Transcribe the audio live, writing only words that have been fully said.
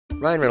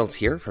Ryan Reynolds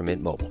here from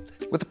Mint Mobile.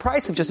 With the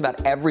price of just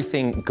about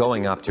everything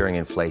going up during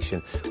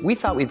inflation, we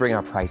thought we'd bring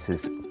our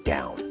prices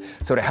down.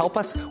 So to help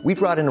us, we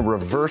brought in a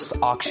reverse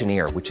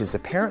auctioneer, which is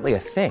apparently a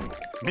thing.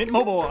 Mint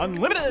Mobile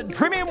Unlimited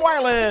Premium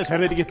Wireless. How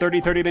to get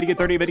 30, 30, bit to get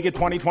 30, bit to get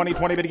 20, 20,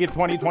 20, bit to get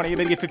 20, 20,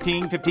 bit to get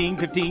 15, 15,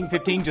 15,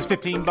 15, just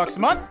 $15 a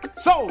month?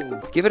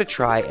 Sold! Give it a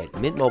try at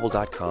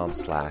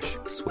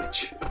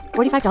mintmobile.com/switch.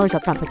 $45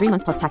 up front for 3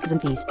 months plus taxes and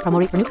fees. Promo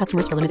rate for new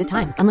customers for limited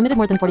time. Unlimited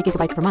more than 40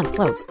 gigabytes per month.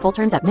 Slows full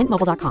terms at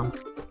mintmobile.com.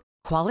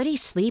 Quality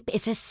sleep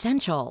is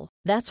essential.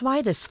 That's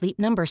why the Sleep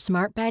Number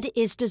Smart Bed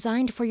is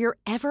designed for your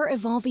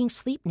ever-evolving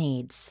sleep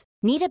needs.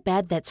 Need a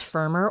bed that's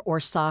firmer or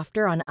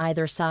softer on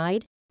either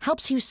side?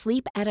 Helps you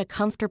sleep at a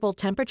comfortable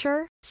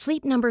temperature?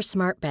 Sleep Number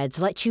Smart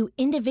Beds let you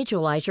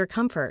individualize your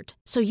comfort,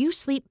 so you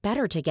sleep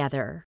better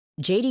together.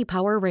 J.D.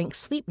 Power ranks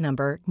Sleep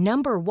Number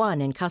number 1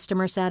 in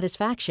customer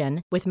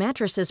satisfaction with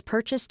mattresses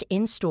purchased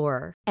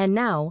in-store. And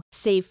now,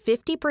 save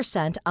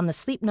 50% on the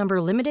Sleep Number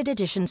Limited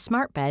Edition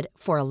Smart Bed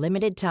for a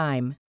limited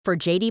time. For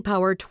J.D.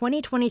 Power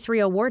 2023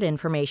 award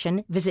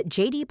information, visit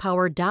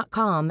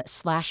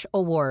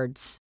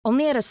jdpower.com/awards.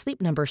 Only at a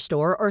Sleep Number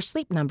store or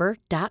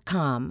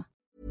sleepnumber.com.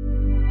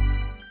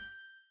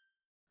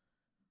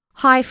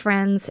 Hi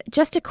friends,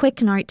 just a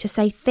quick note to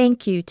say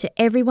thank you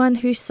to everyone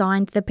who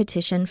signed the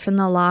petition from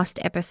the last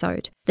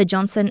episode, the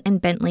Johnson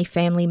and Bentley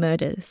family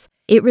murders.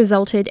 It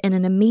resulted in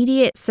an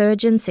immediate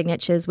surge in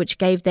signatures which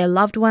gave their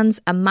loved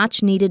ones a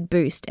much-needed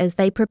boost as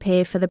they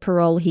prepare for the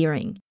parole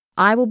hearing.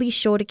 I will be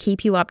sure to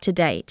keep you up to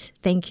date.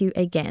 Thank you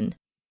again.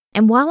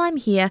 And while I'm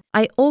here,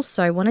 I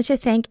also wanted to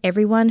thank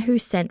everyone who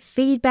sent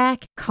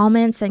feedback,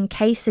 comments, and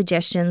case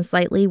suggestions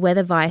lately,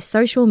 whether via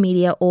social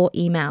media or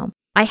email.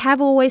 I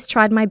have always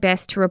tried my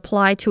best to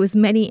reply to as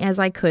many as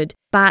I could,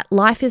 but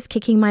life is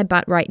kicking my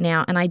butt right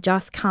now and I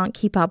just can't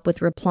keep up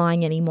with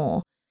replying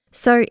anymore.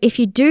 So if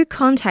you do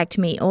contact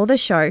me or the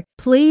show,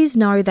 please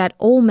know that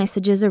all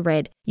messages are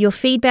read. Your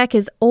feedback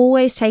is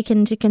always taken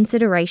into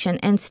consideration,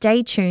 and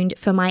stay tuned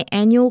for my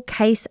annual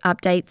case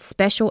update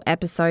special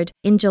episode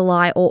in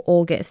July or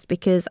August,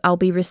 because I'll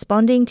be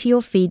responding to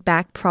your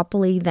feedback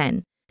properly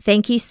then.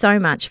 Thank you so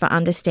much for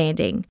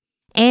understanding.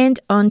 And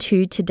on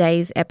to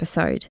today's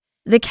episode.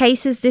 The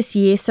cases this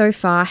year so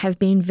far have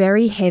been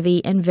very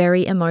heavy and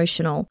very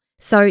emotional.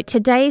 So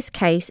today's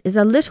case is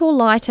a little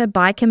lighter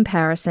by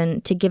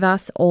comparison to give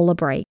us all a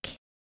break.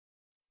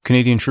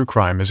 Canadian True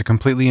Crime is a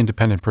completely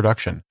independent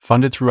production,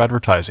 funded through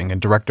advertising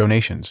and direct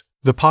donations.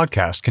 The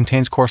podcast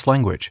contains coarse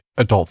language,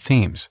 adult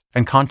themes,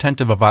 and content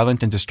of a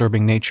violent and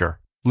disturbing nature.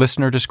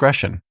 Listener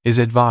discretion is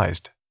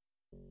advised.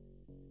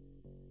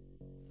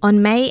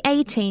 On May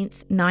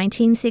 18th,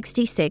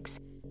 1966,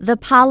 the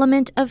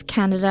Parliament of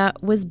Canada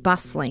was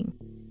bustling.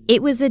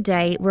 It was a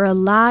day where a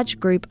large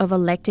group of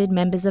elected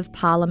members of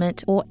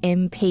Parliament, or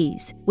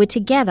MPs, were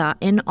together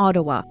in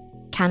Ottawa,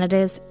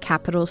 Canada's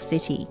capital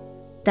city.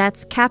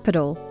 That's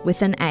capital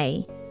with an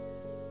A.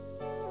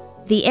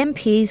 The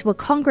MPs were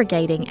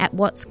congregating at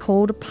what's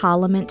called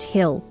Parliament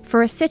Hill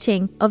for a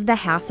sitting of the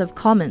House of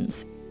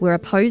Commons, where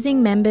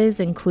opposing members,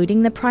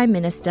 including the Prime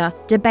Minister,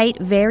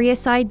 debate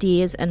various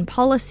ideas and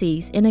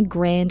policies in a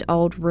grand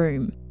old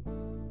room.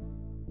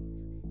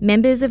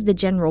 Members of the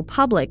general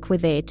public were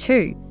there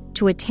too,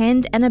 to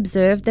attend and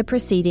observe the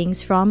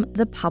proceedings from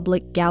the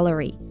public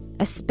gallery,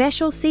 a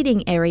special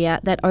seating area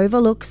that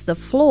overlooks the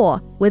floor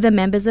where the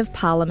members of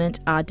Parliament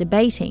are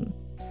debating.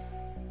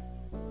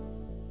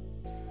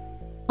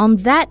 On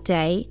that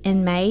day,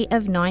 in May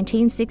of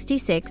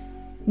 1966,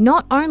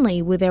 not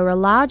only were there a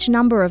large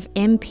number of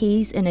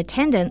MPs in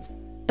attendance,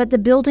 but the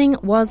building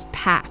was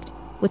packed,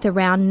 with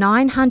around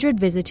 900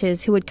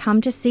 visitors who had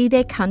come to see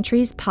their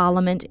country's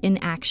Parliament in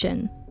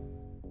action.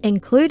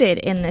 Included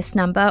in this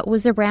number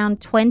was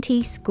around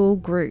 20 school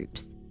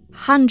groups,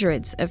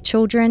 hundreds of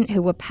children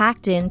who were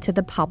packed into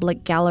the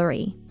public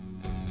gallery.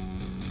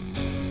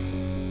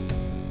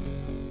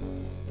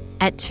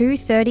 At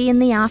 2:30 in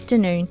the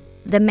afternoon,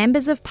 the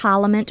members of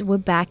Parliament were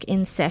back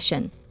in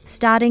session,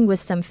 starting with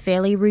some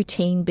fairly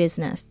routine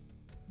business.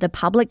 The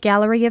public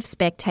gallery of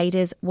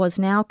spectators was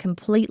now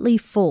completely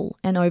full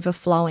and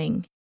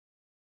overflowing.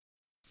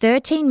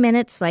 13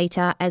 minutes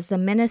later, as the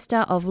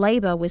Minister of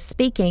Labour was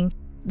speaking,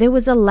 there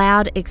was a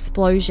loud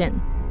explosion.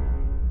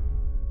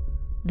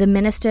 The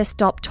minister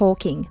stopped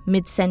talking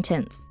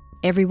mid-sentence.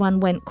 Everyone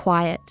went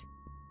quiet.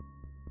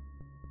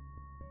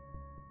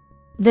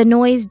 The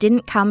noise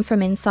didn't come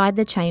from inside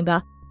the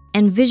chamber,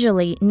 and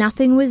visually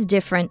nothing was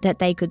different that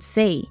they could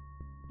see.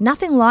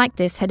 Nothing like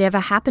this had ever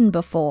happened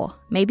before.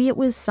 Maybe it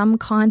was some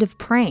kind of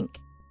prank.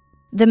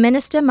 The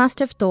minister must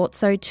have thought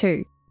so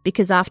too,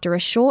 because after a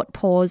short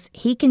pause,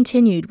 he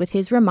continued with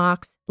his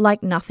remarks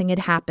like nothing had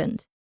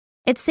happened.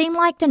 It seemed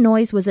like the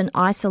noise was an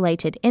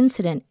isolated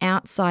incident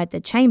outside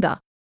the chamber,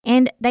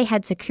 and they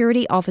had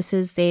security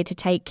officers there to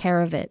take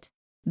care of it.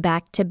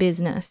 Back to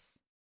business.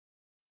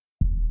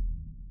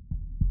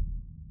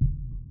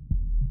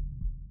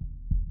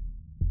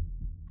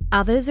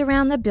 Others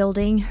around the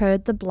building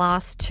heard the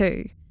blast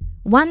too.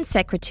 One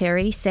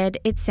secretary said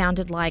it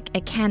sounded like a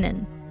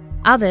cannon.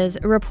 Others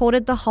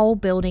reported the whole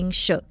building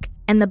shook,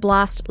 and the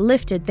blast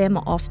lifted them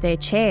off their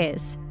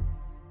chairs.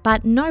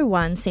 But no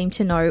one seemed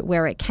to know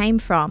where it came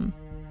from.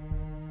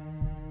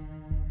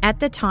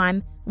 At the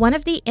time, one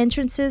of the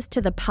entrances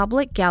to the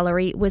public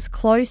gallery was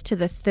close to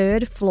the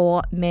third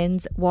floor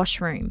men's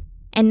washroom,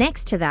 and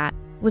next to that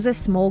was a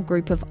small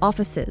group of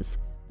officers,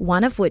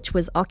 one of which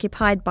was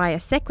occupied by a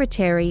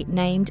secretary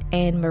named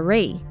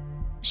Anne-Marie.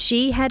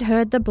 She had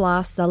heard the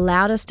blast the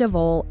loudest of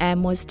all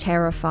and was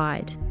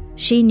terrified.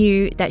 She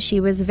knew that she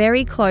was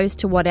very close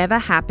to whatever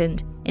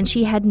happened, and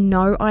she had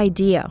no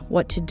idea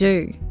what to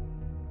do.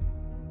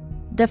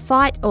 The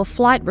fight or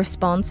flight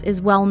response is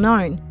well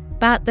known,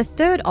 but the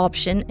third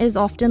option is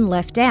often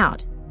left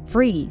out: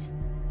 freeze.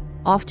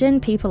 Often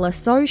people are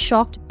so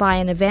shocked by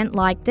an event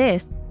like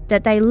this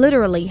that they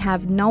literally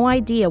have no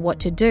idea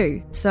what to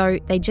do, so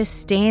they just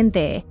stand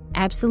there,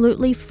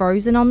 absolutely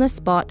frozen on the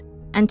spot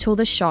until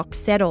the shock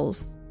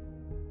settles.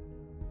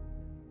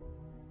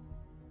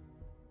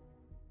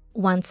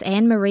 Once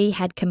Anne-Marie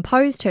had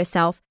composed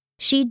herself,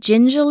 she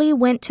gingerly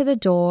went to the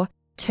door,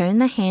 turned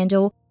the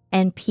handle,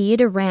 and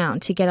peered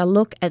around to get a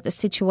look at the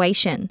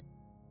situation.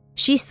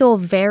 She saw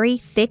very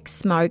thick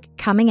smoke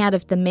coming out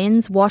of the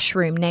men's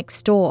washroom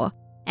next door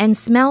and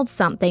smelled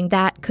something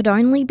that could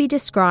only be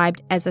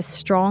described as a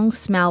strong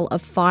smell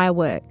of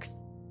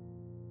fireworks.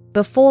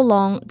 Before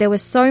long, there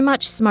was so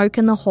much smoke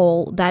in the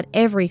hall that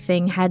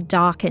everything had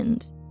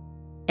darkened.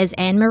 As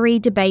Anne-Marie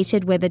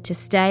debated whether to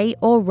stay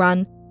or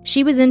run,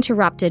 she was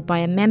interrupted by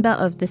a member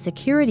of the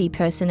security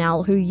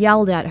personnel who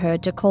yelled at her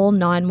to call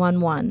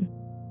 911.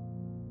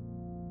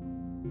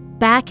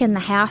 Back in the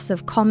House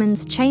of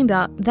Commons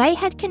chamber, they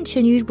had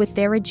continued with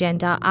their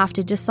agenda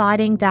after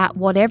deciding that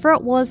whatever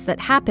it was that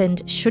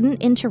happened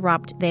shouldn't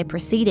interrupt their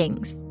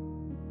proceedings.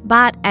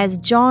 But as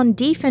John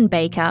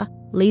Diefenbaker,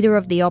 leader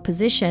of the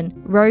opposition,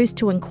 rose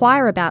to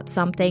inquire about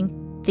something,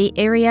 the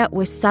area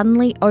was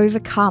suddenly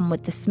overcome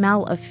with the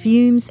smell of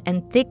fumes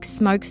and thick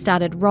smoke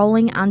started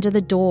rolling under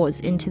the doors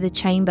into the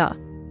chamber.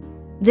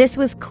 This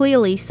was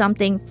clearly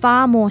something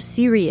far more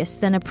serious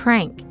than a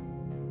prank.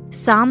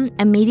 Some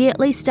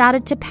immediately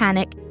started to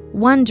panic,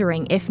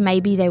 wondering if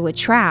maybe they were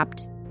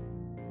trapped.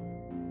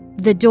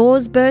 The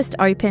doors burst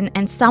open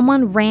and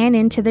someone ran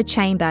into the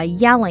chamber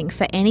yelling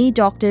for any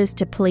doctors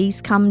to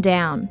please come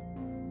down.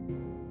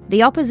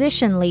 The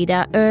opposition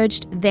leader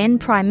urged then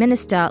Prime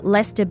Minister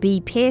Lester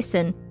B.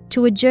 Pearson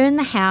to adjourn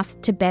the House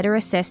to better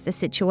assess the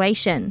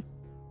situation.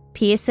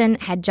 Pearson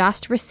had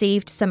just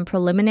received some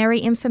preliminary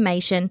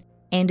information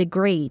and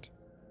agreed.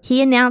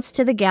 He announced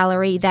to the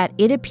gallery that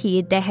it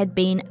appeared there had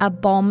been a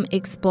bomb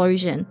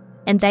explosion,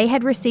 and they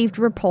had received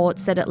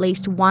reports that at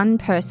least one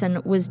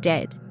person was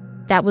dead.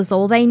 That was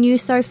all they knew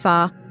so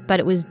far,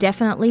 but it was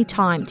definitely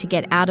time to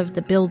get out of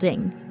the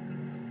building.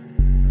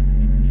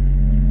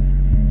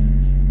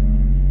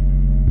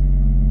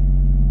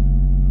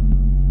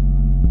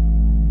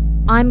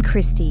 I'm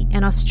Christy,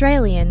 an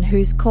Australian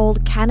who's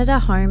called Canada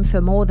home for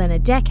more than a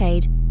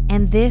decade,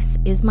 and this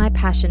is my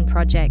passion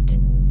project.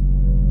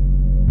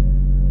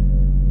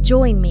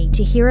 Join me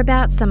to hear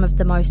about some of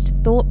the most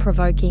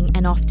thought-provoking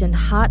and often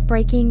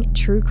heartbreaking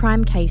true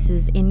crime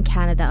cases in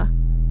Canada.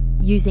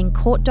 Using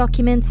court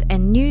documents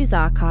and news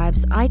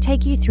archives, I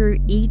take you through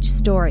each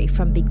story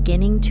from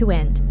beginning to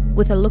end,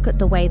 with a look at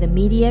the way the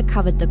media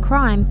covered the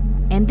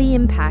crime and the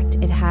impact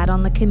it had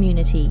on the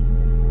community.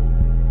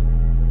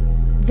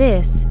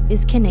 This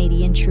is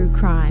Canadian True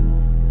Crime.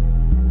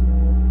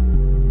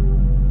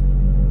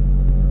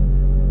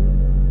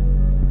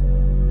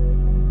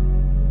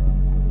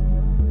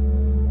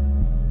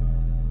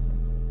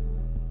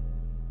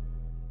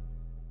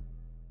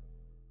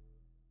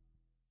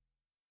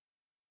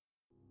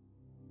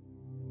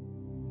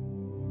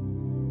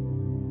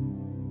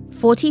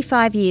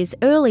 "45 years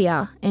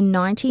earlier, in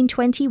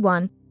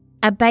 1921,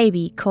 a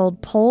baby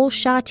called Paul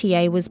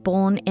Chartier was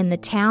born in the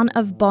town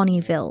of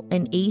Bonnyville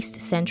in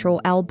east-central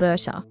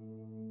Alberta.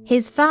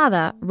 His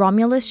father,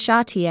 Romulus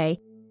Chartier,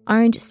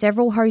 owned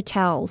several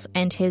hotels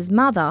and his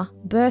mother,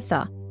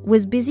 Bertha,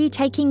 was busy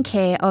taking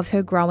care of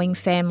her growing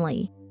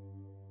family.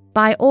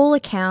 By all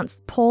accounts,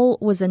 Paul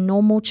was a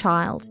normal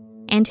child,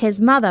 and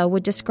his mother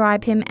would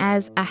describe him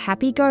as a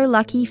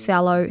happy-go-lucky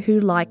fellow who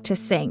liked to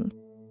sing.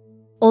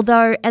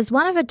 Although, as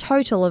one of a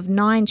total of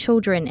 9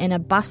 children in a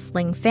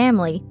bustling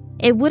family,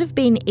 it would have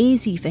been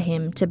easy for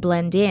him to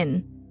blend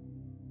in.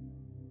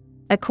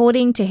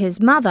 According to his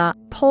mother,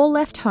 Paul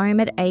left home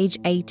at age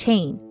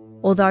 18,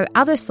 although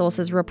other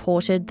sources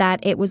reported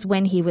that it was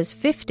when he was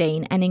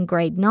 15 and in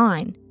grade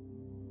 9.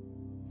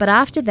 But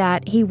after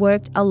that, he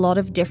worked a lot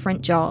of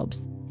different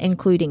jobs,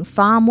 including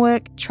farm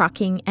work,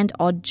 trucking, and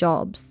odd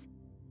jobs.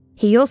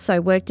 He also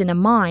worked in a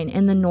mine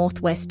in the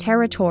Northwest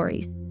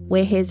Territories,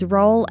 where his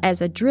role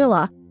as a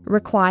driller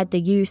required the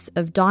use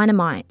of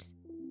dynamite.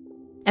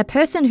 A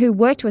person who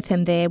worked with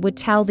him there would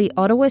tell the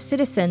Ottawa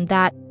Citizen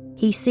that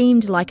he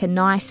seemed like a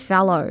nice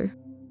fellow.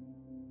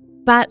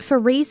 But for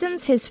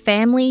reasons his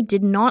family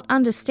did not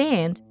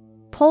understand,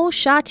 Paul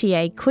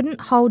Chartier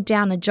couldn't hold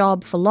down a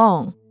job for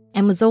long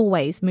and was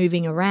always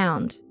moving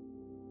around.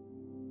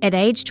 At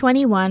age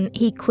 21,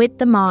 he quit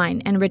the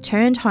mine and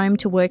returned home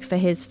to work for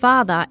his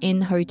father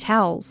in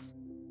hotels.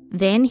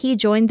 Then he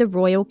joined the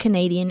Royal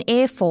Canadian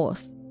Air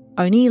Force,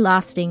 only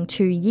lasting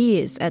 2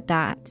 years at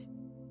that.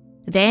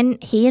 Then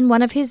he and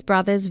one of his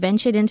brothers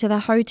ventured into the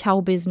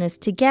hotel business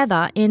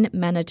together in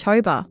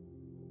Manitoba.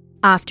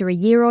 After a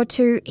year or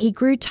two, he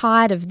grew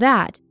tired of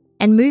that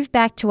and moved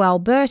back to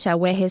Alberta,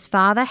 where his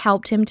father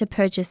helped him to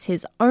purchase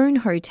his own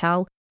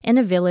hotel in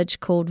a village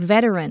called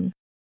Veteran.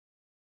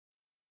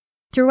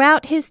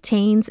 Throughout his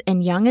teens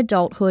and young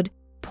adulthood,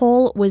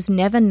 Paul was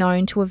never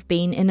known to have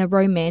been in a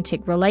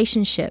romantic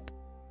relationship.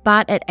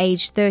 But at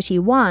age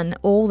 31,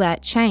 all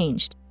that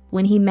changed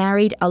when he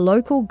married a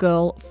local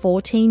girl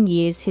 14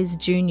 years his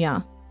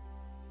junior.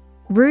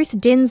 Ruth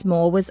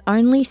Dinsmore was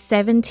only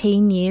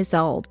 17 years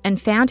old and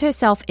found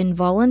herself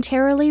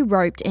involuntarily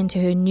roped into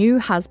her new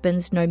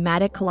husband's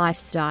nomadic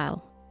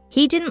lifestyle.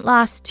 He didn't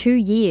last 2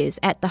 years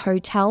at the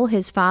hotel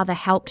his father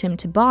helped him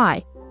to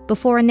buy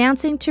before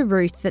announcing to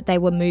Ruth that they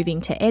were moving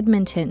to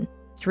Edmonton,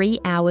 3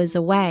 hours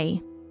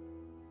away.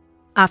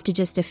 After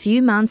just a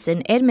few months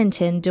in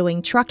Edmonton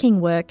doing trucking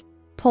work,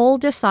 Paul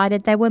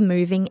decided they were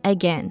moving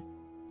again,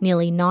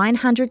 nearly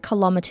 900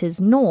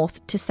 kilometres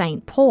north to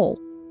St. Paul,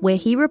 where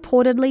he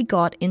reportedly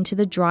got into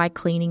the dry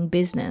cleaning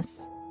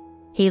business.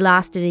 He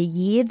lasted a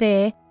year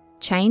there,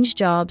 changed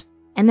jobs,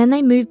 and then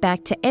they moved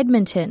back to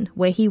Edmonton,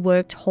 where he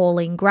worked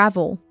hauling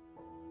gravel.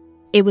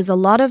 It was a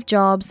lot of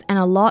jobs and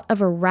a lot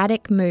of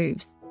erratic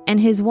moves, and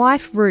his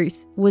wife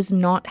Ruth was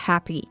not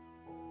happy.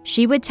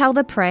 She would tell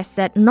the press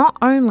that not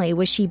only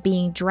was she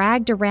being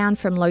dragged around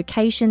from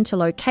location to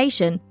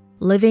location,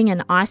 living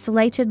an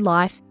isolated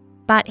life,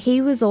 but he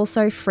was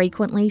also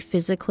frequently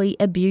physically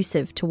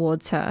abusive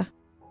towards her.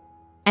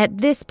 At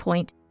this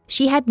point,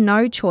 she had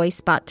no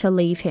choice but to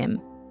leave him.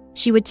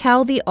 She would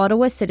tell the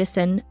Ottawa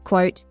Citizen,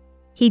 quote,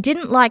 "He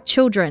didn't like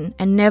children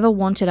and never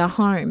wanted a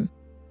home."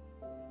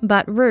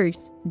 But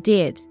Ruth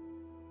did.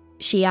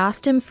 She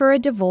asked him for a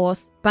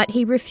divorce, but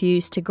he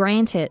refused to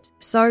grant it,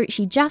 so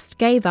she just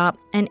gave up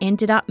and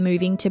ended up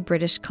moving to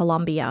British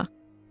Columbia.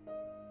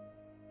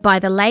 By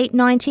the late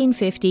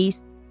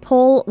 1950s,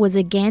 Paul was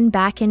again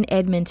back in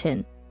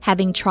Edmonton,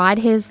 having tried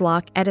his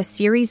luck at a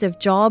series of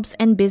jobs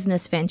and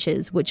business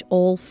ventures which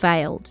all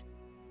failed.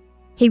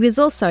 He was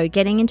also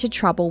getting into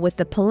trouble with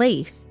the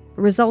police,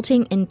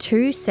 resulting in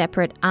 2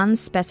 separate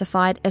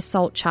unspecified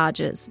assault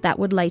charges that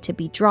would later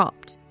be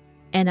dropped.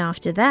 And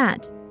after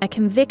that, a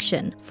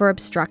conviction for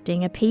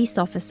obstructing a peace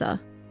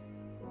officer.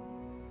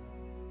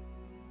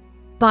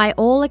 By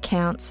all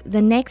accounts,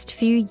 the next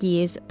few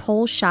years,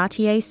 Paul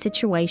Chartier's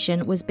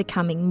situation was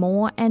becoming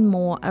more and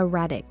more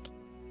erratic.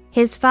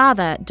 His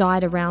father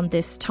died around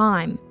this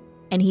time,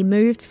 and he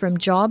moved from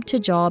job to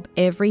job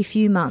every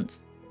few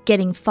months,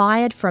 getting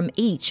fired from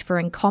each for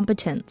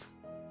incompetence.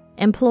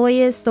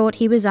 Employers thought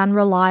he was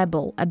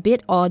unreliable, a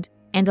bit odd,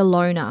 and a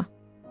loner.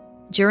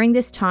 During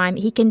this time,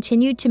 he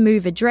continued to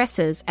move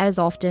addresses as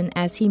often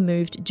as he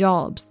moved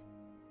jobs.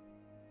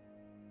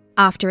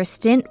 After a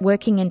stint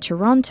working in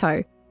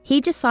Toronto, he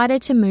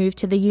decided to move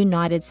to the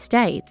United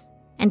States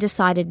and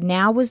decided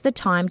now was the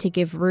time to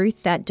give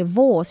Ruth that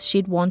divorce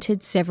she'd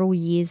wanted several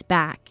years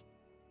back.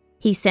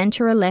 He sent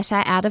her a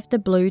letter out of the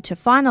blue to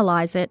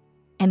finalize it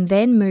and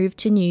then moved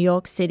to New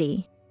York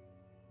City.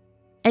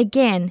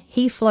 Again,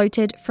 he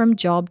floated from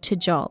job to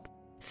job,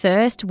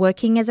 first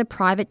working as a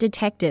private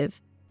detective.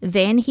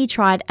 Then he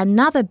tried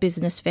another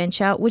business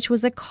venture which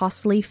was a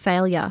costly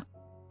failure.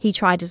 He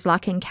tried his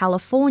luck in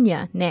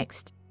California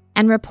next,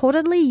 and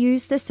reportedly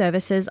used the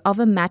services of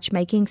a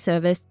matchmaking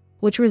service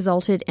which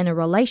resulted in a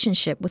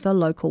relationship with a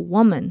local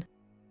woman.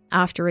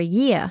 After a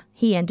year,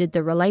 he ended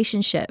the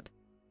relationship.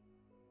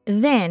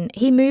 Then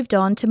he moved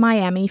on to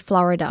Miami,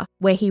 Florida,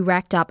 where he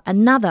racked up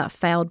another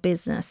failed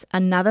business,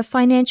 another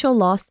financial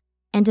loss,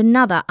 and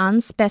another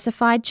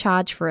unspecified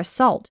charge for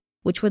assault,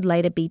 which would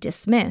later be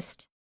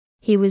dismissed.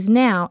 He was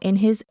now in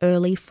his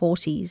early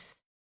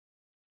 40s.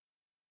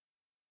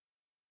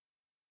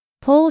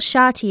 Paul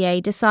Chartier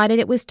decided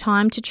it was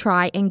time to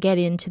try and get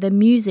into the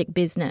music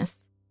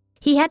business.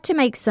 He had to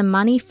make some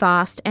money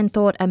fast and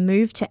thought a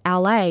move to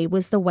LA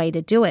was the way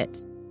to do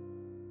it.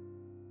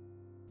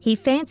 He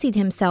fancied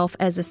himself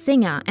as a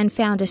singer and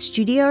found a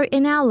studio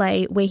in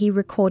LA where he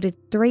recorded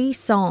 3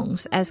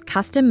 songs as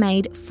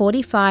custom-made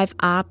 45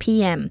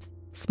 RPMs,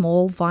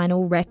 small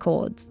vinyl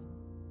records.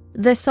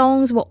 The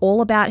songs were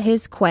all about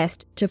his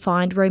quest to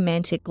find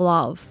romantic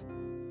love.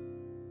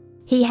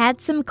 He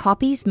had some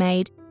copies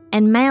made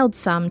and mailed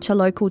some to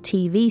local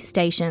TV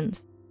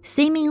stations,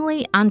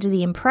 seemingly under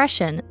the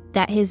impression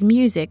that his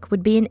music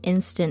would be an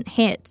instant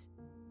hit.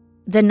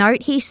 The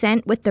note he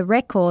sent with the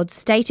records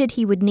stated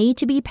he would need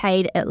to be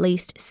paid at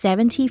least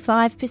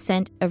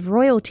 75% of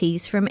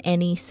royalties from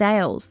any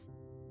sales.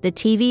 The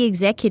TV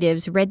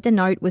executives read the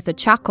note with a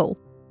chuckle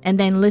and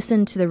then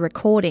listened to the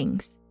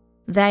recordings.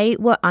 They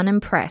were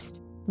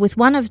unimpressed, with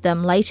one of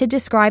them later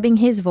describing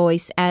his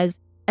voice as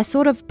a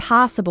sort of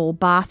passable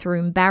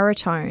bathroom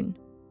baritone.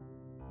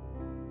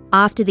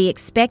 After the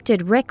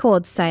expected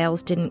record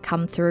sales didn't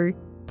come through,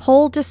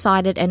 Paul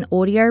decided an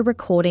audio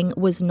recording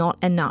was not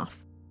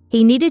enough.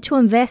 He needed to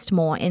invest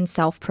more in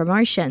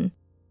self-promotion.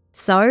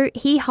 So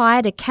he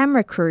hired a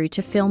camera crew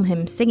to film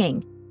him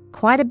singing,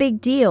 quite a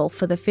big deal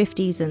for the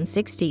 50s and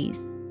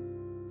 60s.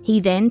 He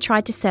then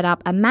tried to set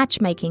up a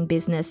matchmaking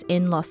business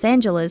in Los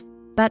Angeles,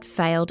 but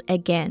failed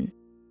again.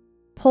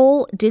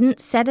 Paul didn't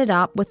set it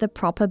up with the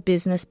proper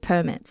business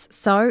permits,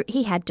 so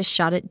he had to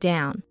shut it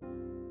down.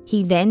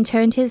 He then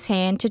turned his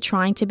hand to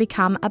trying to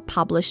become a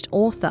published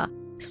author,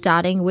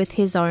 starting with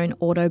his own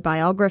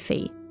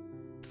autobiography.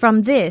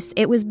 From this,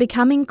 it was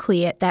becoming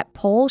clear that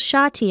Paul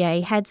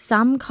Chartier had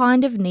some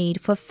kind of need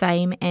for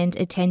fame and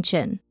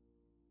attention.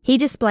 He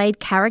displayed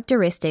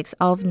characteristics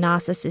of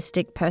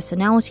narcissistic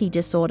personality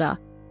disorder,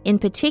 in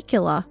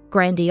particular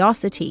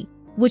grandiosity,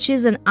 which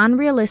is an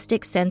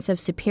unrealistic sense of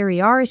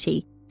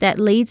superiority that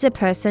leads a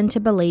person to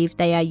believe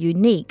they are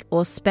unique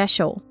or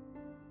special.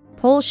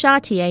 Paul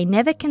Chartier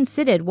never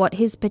considered what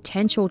his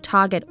potential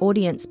target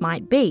audience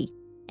might be,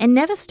 and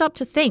never stopped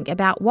to think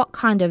about what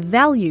kind of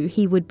value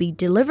he would be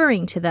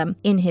delivering to them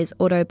in his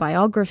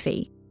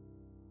autobiography.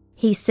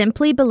 He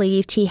simply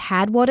believed he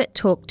had what it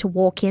took to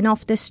walk in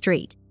off the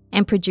street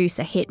and produce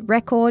a hit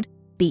record,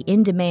 be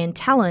in-demand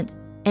talent,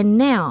 and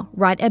now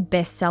write a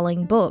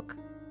best-selling book.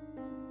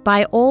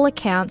 By all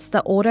accounts,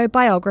 the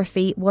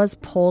autobiography was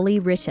poorly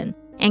written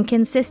and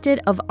consisted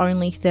of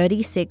only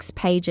 36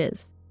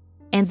 pages.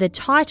 And the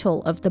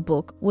title of the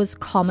book was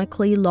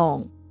comically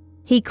long.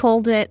 He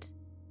called it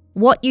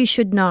What You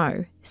Should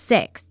Know,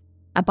 Sex,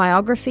 a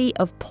biography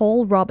of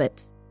Paul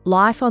Roberts,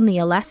 life on the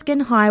Alaskan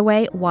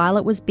highway while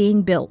it was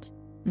being built.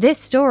 This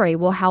story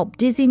will help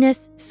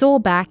dizziness, sore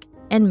back,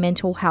 and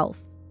mental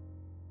health.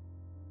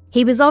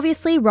 He was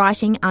obviously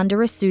writing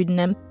under a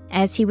pseudonym,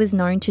 as he was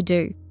known to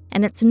do,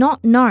 and it's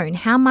not known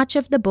how much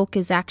of the book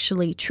is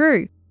actually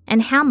true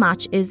and how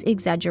much is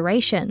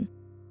exaggeration.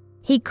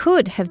 He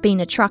could have been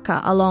a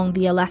trucker along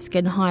the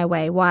Alaskan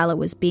highway while it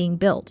was being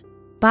built,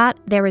 but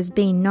there has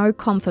been no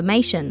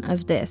confirmation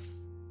of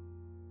this.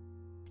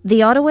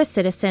 The Ottawa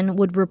Citizen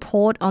would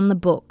report on the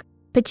book,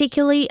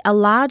 particularly a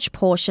large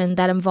portion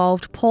that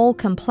involved Paul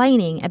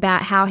complaining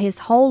about how his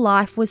whole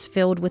life was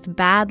filled with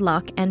bad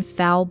luck and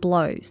foul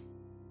blows,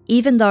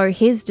 even though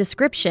his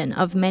description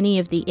of many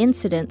of the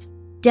incidents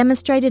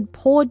demonstrated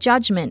poor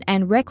judgment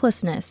and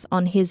recklessness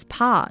on his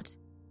part.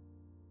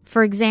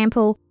 For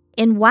example,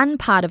 in one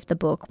part of the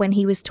book, when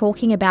he was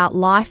talking about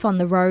life on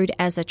the road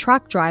as a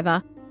truck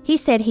driver, he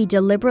said he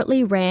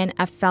deliberately ran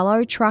a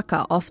fellow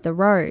trucker off the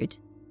road.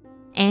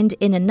 And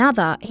in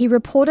another, he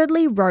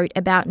reportedly wrote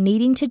about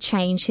needing to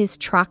change his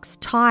truck's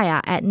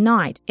tire at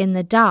night in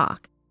the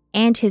dark,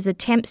 and his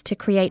attempts to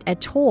create a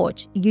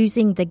torch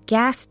using the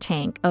gas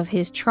tank of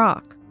his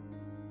truck.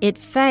 It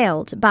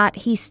failed, but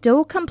he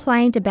still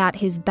complained about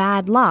his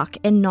bad luck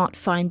in not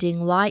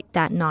finding light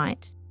that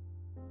night.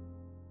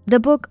 The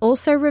book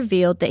also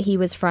revealed that he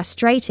was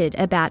frustrated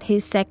about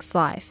his sex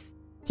life.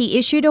 He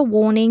issued a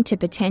warning to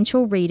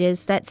potential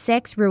readers that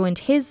sex ruined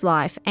his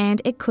life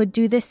and it could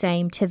do the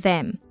same to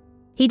them.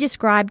 He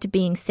described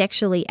being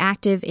sexually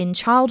active in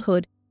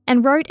childhood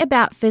and wrote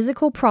about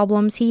physical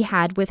problems he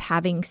had with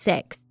having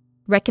sex,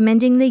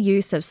 recommending the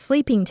use of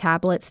sleeping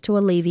tablets to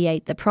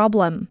alleviate the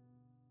problem.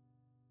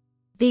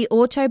 The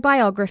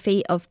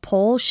autobiography of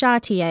Paul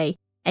Chartier,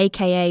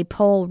 aka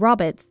Paul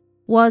Roberts,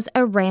 was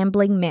a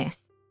rambling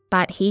mess,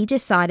 but he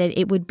decided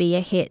it would be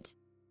a hit.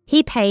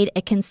 He paid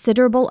a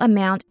considerable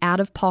amount out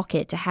of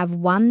pocket to have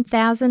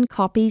 1,000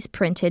 copies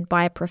printed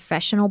by a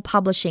professional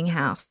publishing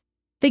house,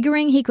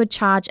 figuring he could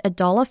charge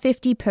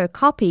 $1.50 per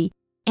copy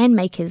and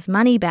make his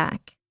money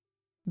back.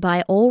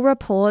 By all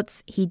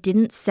reports, he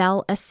didn't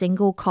sell a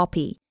single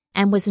copy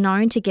and was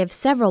known to give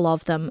several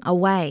of them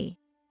away.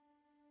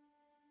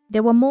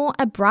 There were more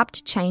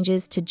abrupt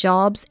changes to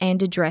jobs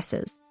and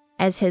addresses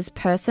as his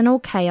personal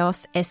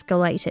chaos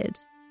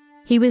escalated.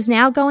 He was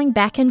now going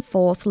back and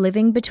forth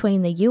living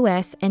between the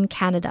US and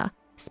Canada,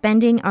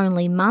 spending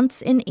only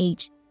months in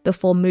each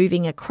before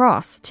moving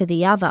across to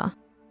the other.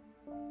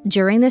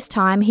 During this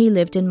time, he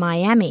lived in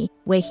Miami,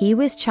 where he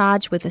was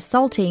charged with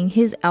assaulting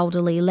his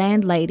elderly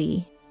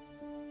landlady.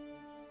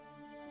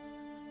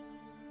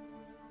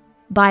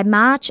 By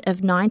March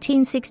of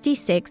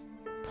 1966,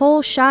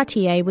 Paul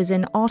Chartier was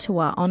in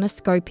Ottawa on a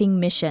scoping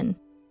mission.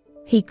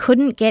 He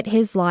couldn't get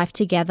his life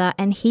together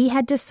and he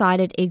had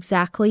decided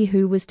exactly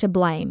who was to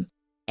blame,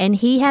 and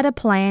he had a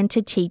plan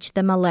to teach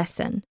them a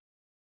lesson.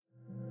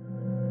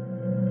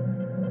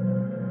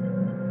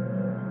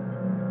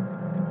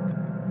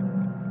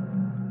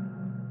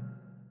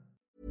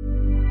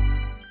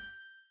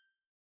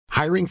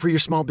 Hiring for your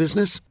small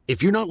business?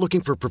 If you're not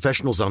looking for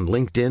professionals on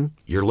LinkedIn,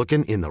 you're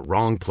looking in the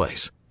wrong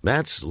place.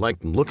 That's like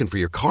looking for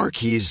your car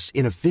keys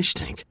in a fish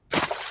tank.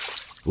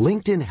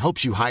 LinkedIn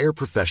helps you hire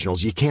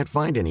professionals you can't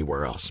find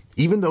anywhere else,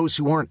 even those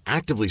who aren't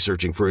actively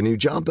searching for a new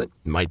job but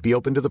might be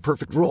open to the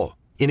perfect role.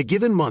 In a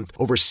given month,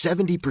 over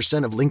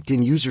 70% of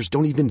LinkedIn users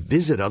don't even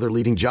visit other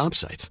leading job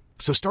sites.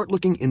 So start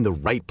looking in the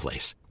right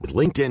place. With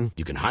LinkedIn,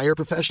 you can hire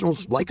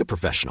professionals like a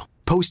professional.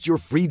 Post your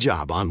free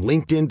job on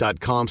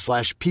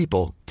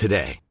linkedin.com/people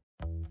today.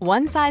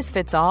 One size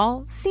fits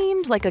all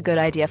seemed like a good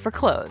idea for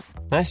clothes.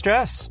 Nice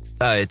dress.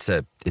 It's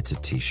a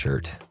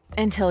t-shirt.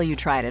 Until you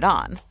tried it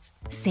on.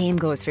 Same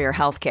goes for your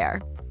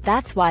healthcare.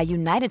 That's why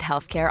United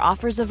Healthcare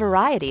offers a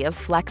variety of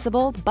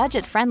flexible,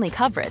 budget-friendly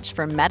coverage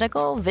for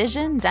medical,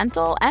 vision,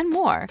 dental, and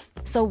more.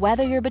 So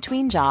whether you're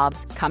between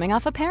jobs, coming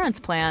off a parent's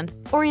plan,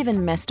 or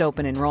even missed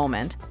open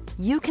enrollment,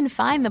 you can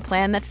find the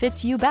plan that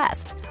fits you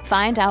best.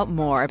 Find out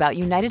more about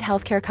United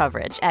Healthcare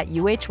coverage at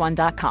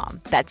uh1.com.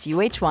 That's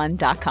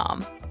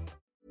uh1.com.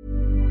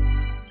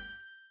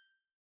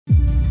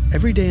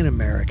 Every day in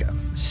America,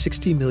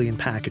 60 million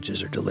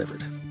packages are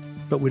delivered,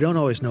 but we don't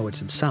always know what's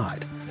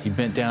inside. He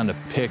bent down to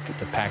pick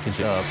the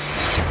package up.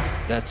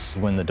 That's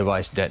when the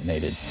device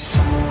detonated.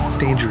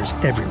 Danger is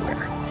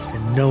everywhere,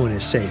 and no one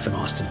is safe in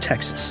Austin,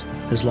 Texas,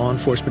 as law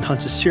enforcement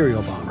hunts a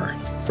serial bomber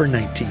for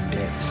 19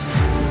 days.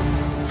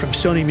 From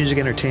Sony Music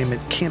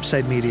Entertainment,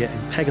 Campside Media,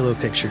 and Pegalo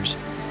Pictures,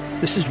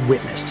 this is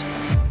Witnessed.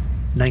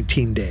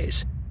 19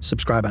 Days.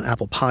 Subscribe on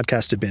Apple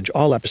Podcasts to binge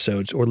all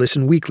episodes or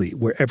listen weekly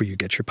wherever you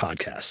get your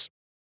podcasts.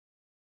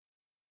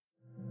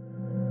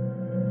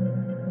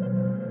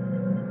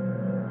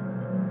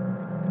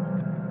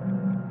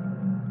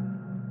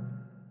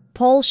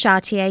 Paul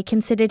Chartier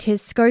considered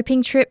his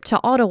scoping trip to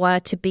Ottawa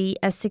to be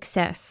a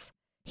success.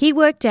 He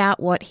worked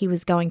out what he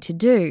was going to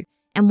do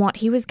and what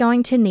he was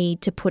going to need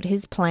to put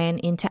his plan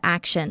into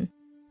action.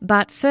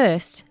 But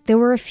first, there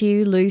were a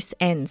few loose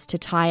ends to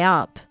tie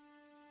up.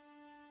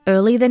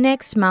 Early the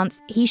next month,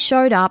 he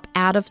showed up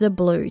out of the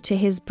blue to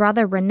his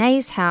brother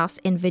René's house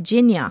in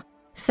Virginia,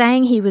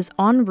 saying he was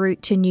en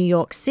route to New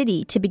York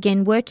City to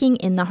begin working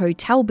in the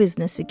hotel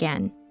business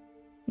again.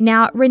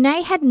 Now,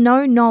 René had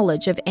no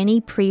knowledge of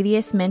any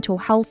previous mental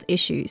health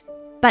issues,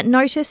 but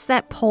noticed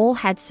that Paul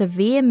had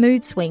severe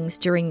mood swings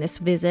during this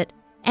visit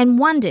and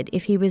wondered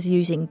if he was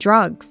using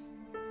drugs.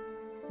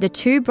 The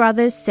two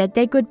brothers said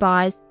their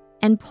goodbyes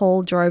and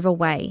Paul drove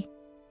away.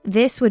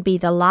 This would be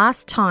the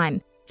last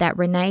time that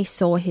René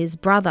saw his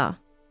brother.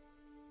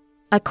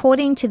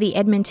 According to the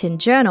Edmonton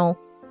Journal,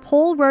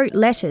 Paul wrote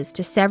letters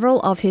to several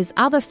of his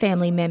other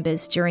family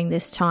members during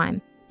this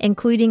time,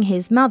 including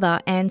his mother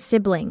and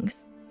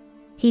siblings.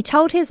 He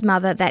told his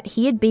mother that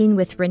he had been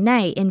with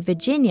René in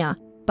Virginia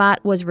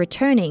but was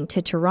returning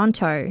to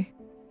Toronto.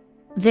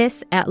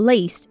 This, at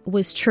least,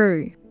 was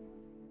true.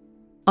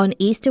 On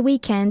Easter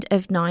weekend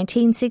of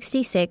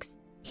 1966,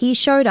 he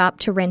showed up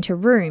to rent a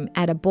room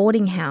at a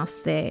boarding house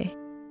there.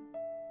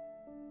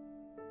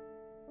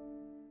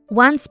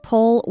 Once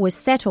Paul was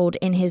settled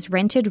in his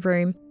rented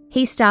room,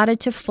 he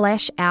started to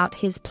flesh out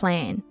his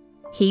plan.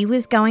 He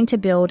was going to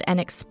build an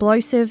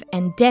explosive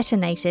and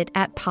detonate it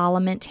at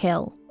Parliament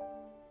Hill.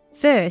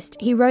 First,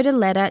 he wrote a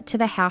letter to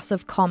the House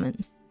of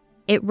Commons.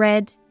 It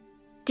read,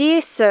 "Dear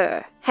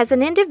Sir, has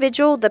an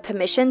individual the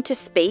permission to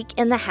speak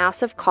in the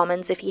House of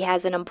Commons if he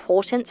has an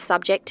important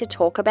subject to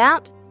talk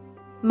about?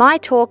 My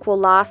talk will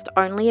last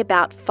only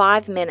about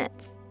 5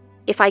 minutes.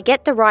 If I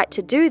get the right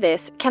to do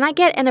this, can I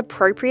get an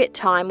appropriate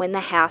time when the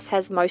House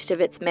has most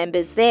of its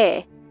members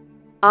there?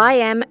 I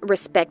am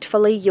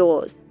respectfully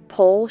yours,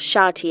 Paul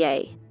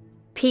Chartier.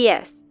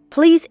 P.S.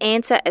 Please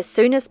answer as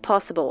soon as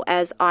possible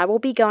as I will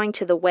be going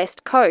to the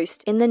West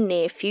Coast in the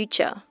near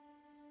future."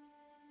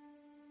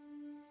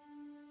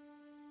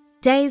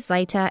 Days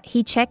later,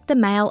 he checked the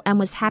mail and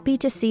was happy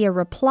to see a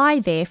reply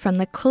there from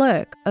the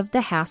clerk of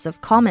the House of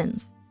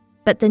Commons.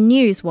 But the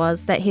news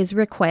was that his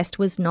request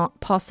was not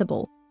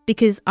possible,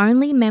 because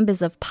only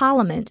members of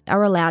Parliament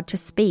are allowed to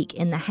speak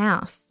in the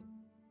House.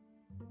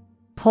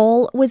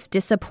 Paul was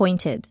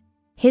disappointed.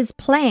 His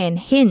plan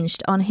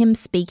hinged on him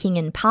speaking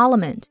in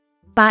Parliament,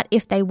 but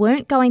if they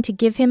weren't going to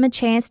give him a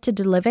chance to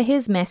deliver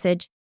his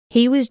message,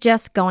 he was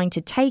just going to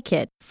take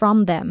it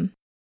from them.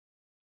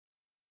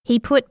 He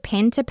put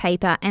pen to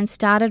paper and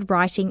started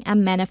writing a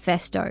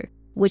manifesto,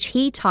 which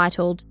he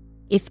titled,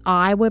 "If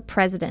I Were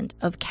President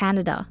of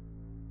Canada."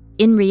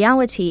 In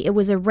reality, it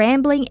was a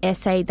rambling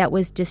essay that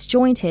was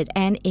disjointed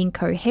and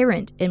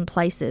incoherent in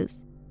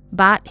places.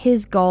 But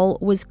his goal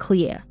was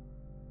clear.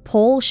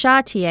 Paul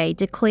Chartier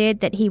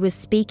declared that he was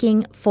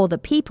speaking for the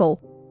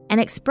people and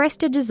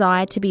expressed a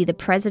desire to be the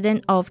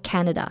President of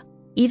Canada,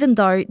 even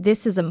though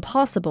this is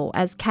impossible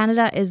as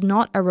Canada is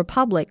not a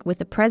republic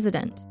with a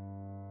president.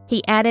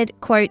 He added,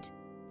 quote,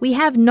 "We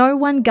have no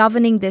one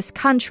governing this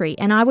country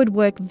and I would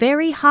work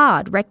very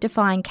hard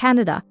rectifying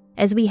Canada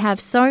as we have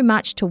so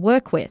much to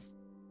work with.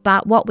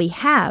 But what we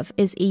have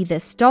is either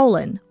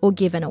stolen or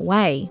given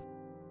away."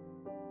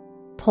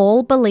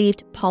 Paul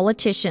believed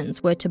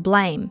politicians were to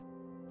blame.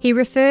 He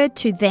referred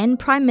to then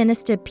Prime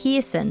Minister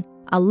Pearson,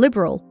 a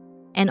Liberal,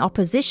 and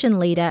opposition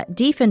leader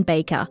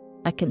Diefenbaker,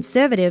 a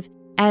Conservative,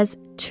 as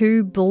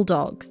two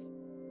bulldogs.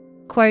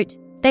 Quote,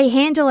 "They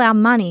handle our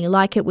money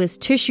like it was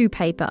tissue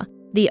paper.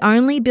 The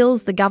only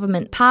bills the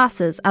government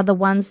passes are the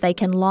ones they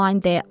can line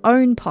their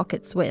own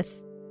pockets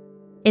with."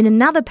 In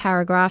another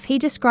paragraph, he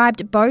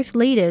described both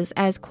leaders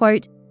as,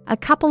 quote, "a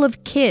couple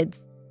of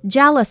kids,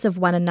 jealous of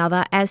one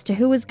another as to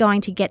who was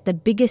going to get the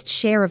biggest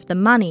share of the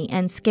money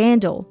and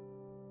scandal."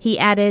 He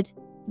added,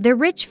 "The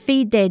rich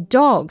feed their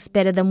dogs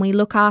better than we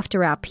look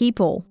after our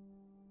people."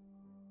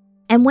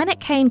 And when it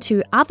came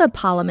to other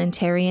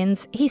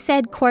parliamentarians, he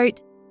said,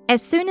 quote,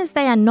 "As soon as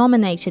they are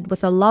nominated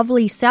with a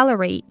lovely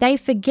salary, they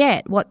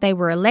forget what they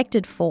were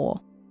elected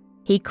for."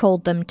 He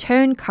called them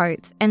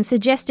turncoats and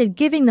suggested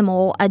giving them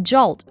all a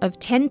jolt of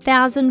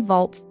 10,000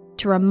 volts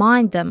to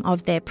remind them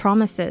of their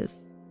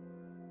promises.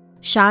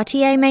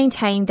 Chartier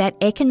maintained that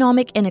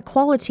economic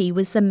inequality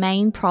was the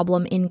main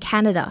problem in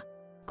Canada.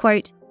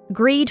 Quote,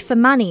 "Greed for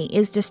money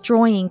is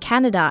destroying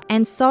Canada,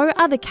 and so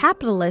are the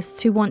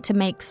capitalists who want to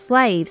make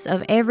slaves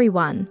of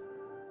everyone."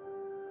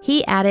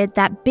 He added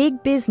that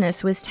big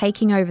business was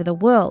taking over the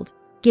world,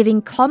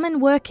 giving common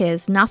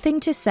workers nothing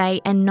to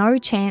say and no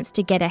chance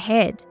to get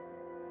ahead.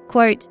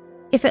 Quote,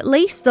 "If at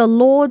least the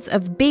lords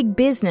of big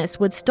business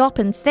would stop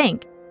and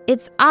think,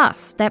 it's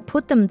us that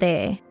put them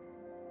there."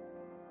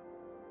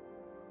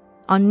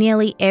 On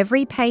nearly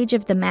every page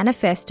of the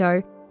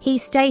manifesto, he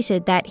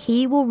stated that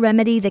he will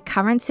remedy the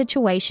current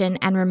situation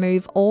and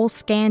remove all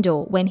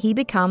scandal when he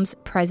becomes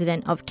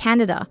President of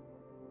Canada.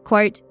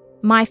 Quote,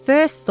 "My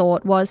first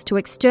thought was to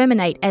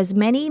exterminate as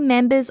many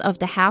members of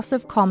the House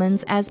of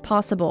Commons as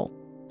possible.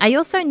 I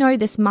also know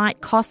this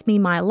might cost me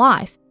my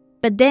life,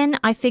 but then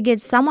I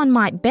figured someone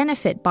might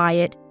benefit by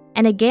it,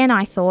 and again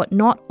I thought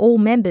not all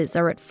members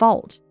are at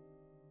fault."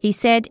 He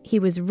said he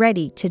was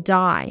ready to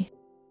die.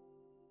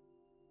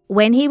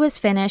 When he was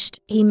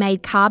finished, he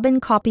made carbon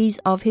copies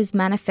of his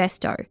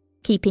manifesto,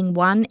 keeping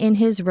one in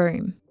his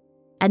room.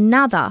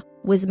 Another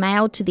was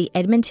mailed to the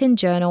Edmonton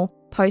Journal,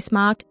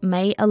 postmarked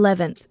May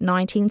 11th,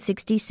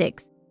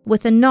 1966,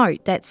 with a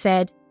note that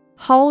said,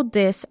 "Hold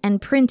this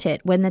and print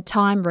it when the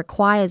time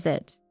requires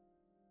it."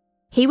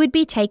 He would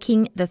be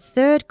taking the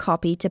third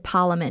copy to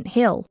Parliament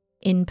Hill,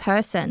 in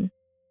person.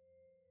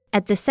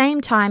 At the same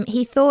time,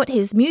 he thought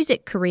his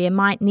music career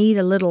might need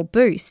a little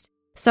boost,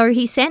 so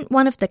he sent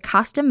one of the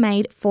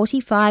custom-made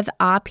 45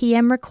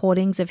 RPM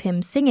recordings of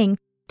him singing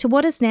to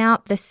what is now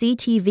the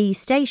CTV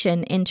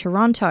station in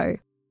Toronto.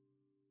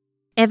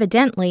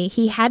 Evidently,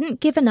 he hadn't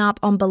given up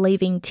on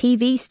believing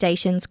TV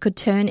stations could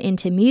turn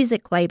into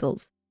music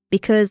labels,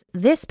 because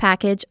this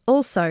package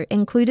also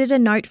included a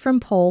note from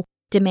Paul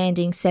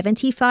demanding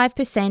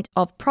 75%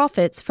 of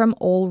profits from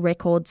all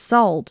records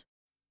sold.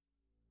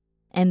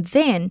 And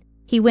then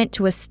he went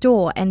to a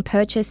store and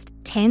purchased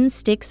 10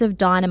 sticks of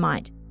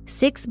dynamite,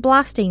 6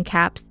 blasting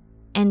caps,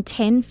 and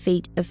 10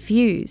 feet of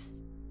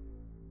fuse.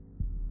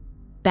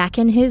 Back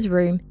in his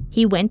room,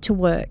 he went to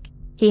work.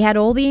 He had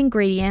all the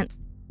ingredients,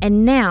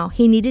 and now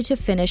he needed to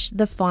finish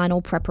the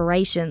final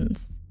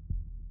preparations.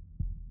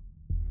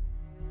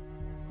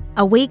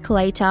 A week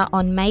later,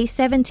 on May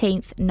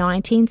 17th,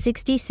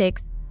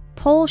 1966,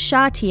 Paul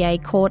Chartier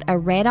caught a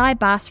red-eye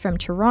bus from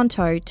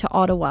Toronto to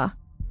Ottawa.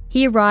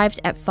 He arrived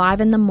at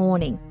 5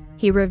 a.m.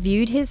 He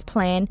reviewed his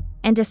plan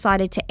and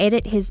decided to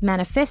edit his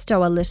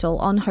manifesto a little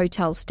on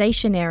hotel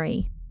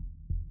stationery.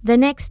 The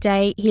next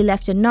day, he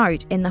left a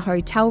note in the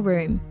hotel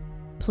room.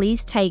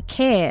 "Please take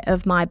care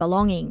of my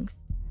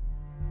belongings."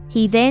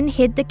 He then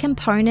hid the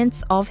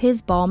components of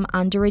his bomb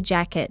under a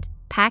jacket,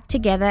 packed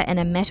together in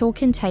a metal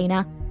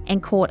container,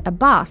 and caught a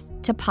bus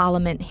to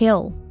Parliament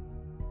Hill.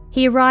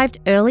 He arrived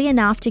early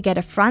enough to get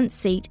a front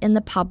seat in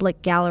the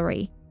public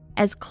gallery,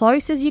 as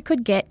close as you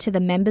could get to the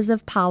members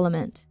of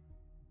Parliament.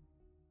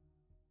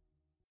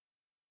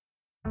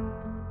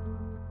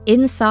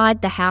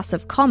 Inside the House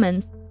of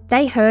Commons,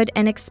 they heard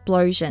an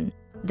explosion.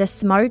 The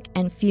smoke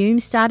and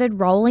fumes started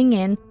rolling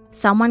in,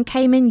 someone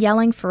came in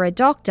yelling for a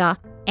doctor,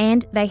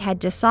 and they had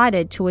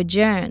decided to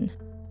adjourn.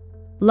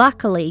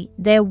 Luckily,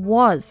 there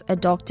was a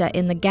doctor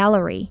in the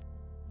gallery.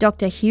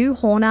 Dr. Hugh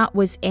Horner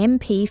was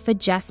MP for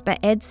Jasper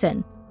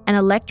Edson, an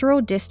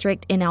electoral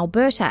district in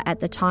Alberta at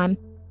the time,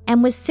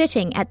 and was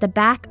sitting at the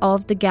back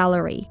of the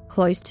gallery,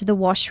 close to the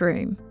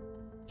washroom.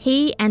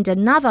 He and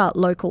another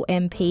local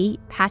MP,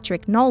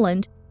 Patrick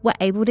Noland, were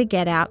able to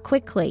get out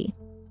quickly.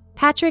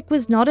 Patrick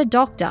was not a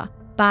doctor,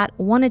 but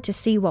wanted to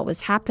see what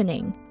was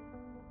happening.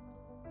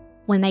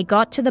 When they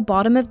got to the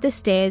bottom of the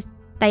stairs,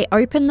 they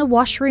opened the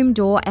washroom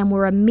door and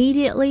were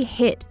immediately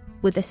hit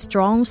with a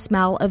strong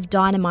smell of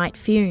dynamite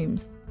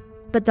fumes.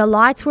 But the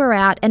lights were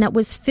out and it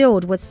was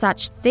filled with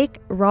such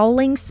thick,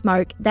 rolling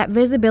smoke that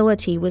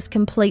visibility was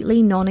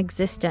completely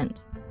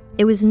non-existent.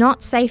 It was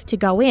not safe to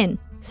go in,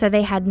 so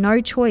they had no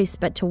choice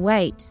but to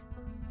wait.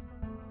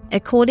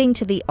 According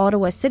to the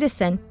Ottawa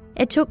Citizen,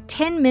 it took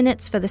 10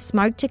 minutes for the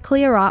smoke to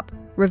clear up,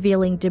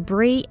 revealing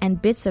debris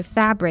and bits of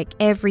fabric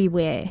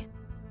everywhere.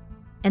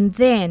 And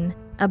then,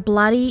 a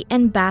bloody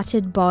and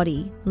battered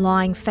body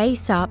lying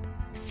face up,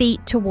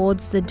 feet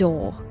towards the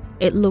door.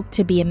 It looked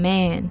to be a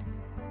man.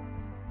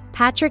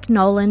 Patrick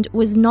Noland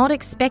was not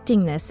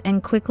expecting this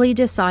and quickly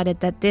decided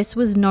that this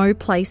was no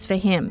place for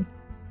him.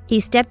 He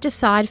stepped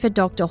aside for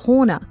Dr.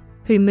 Horner,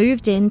 who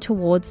moved in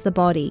towards the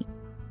body.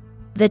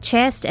 The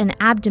chest and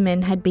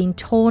abdomen had been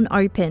torn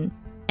open,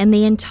 and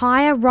the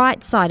entire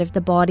right side of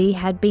the body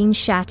had been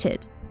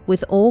shattered,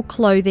 with all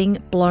clothing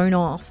blown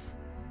off.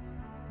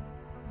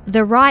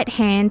 The right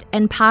hand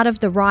and part of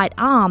the right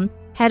arm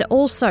had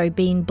also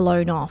been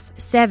blown off,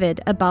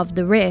 severed above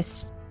the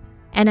wrist,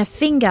 and a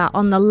finger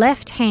on the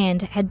left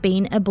hand had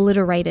been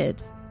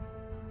obliterated.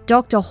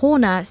 Dr.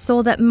 Horner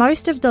saw that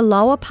most of the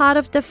lower part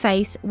of the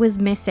face was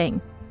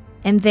missing,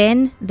 and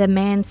then the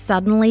man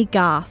suddenly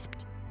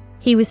gasped.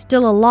 He was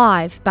still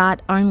alive,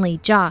 but only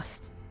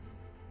just.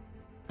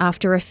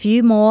 After a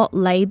few more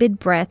laboured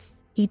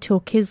breaths, he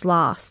took his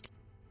last.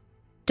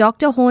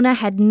 Dr. Horner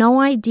had no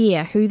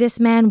idea who this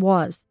man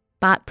was,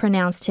 but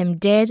pronounced him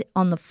dead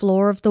on the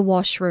floor of the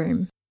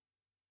washroom.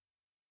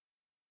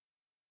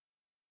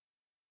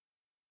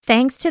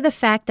 Thanks to the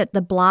fact that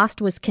the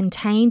blast was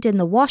contained in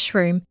the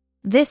washroom,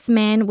 this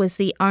man was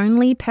the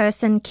only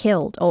person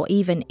killed or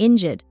even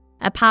injured,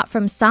 apart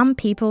from some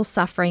people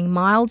suffering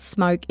mild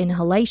smoke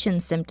inhalation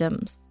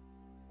symptoms.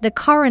 The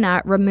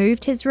coroner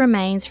removed his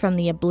remains from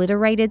the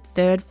obliterated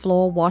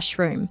third-floor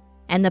washroom,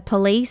 and the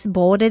police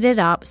boarded it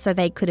up so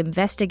they could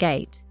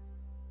investigate.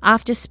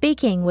 After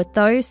speaking with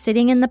those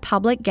sitting in the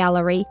public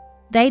gallery,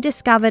 they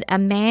discovered a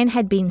man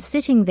had been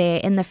sitting there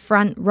in the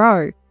front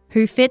row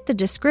who fit the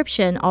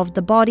description of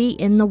the body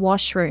in the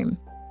washroom: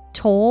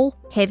 tall,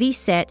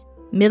 heavy-set,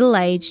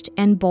 middle-aged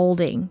and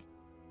balding.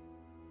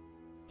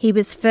 He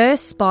was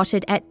first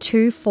spotted at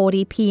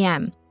 2:40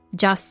 p.m.,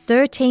 just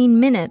 13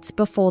 minutes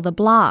before the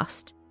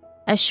blast.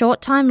 A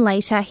short time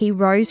later, he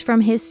rose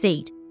from his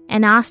seat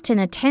and asked an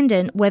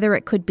attendant whether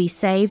it could be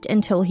saved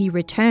until he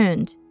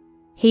returned.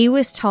 He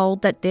was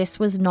told that this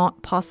was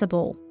not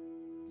possible.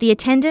 The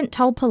attendant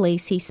told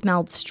police he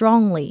smelled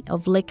strongly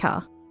of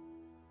liquor.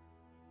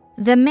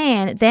 The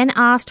man then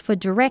asked for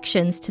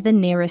directions to the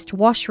nearest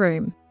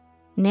washroom.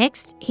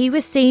 Next, he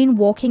was seen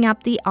walking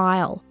up the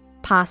aisle,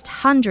 past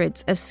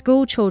hundreds of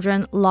school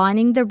children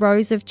lining the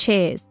rows of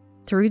chairs,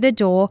 through the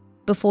door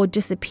before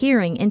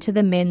disappearing into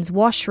the men's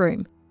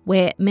washroom,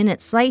 where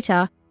minutes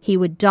later he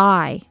would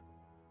die.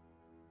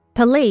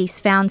 Police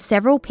found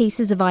several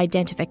pieces of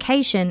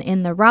identification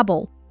in the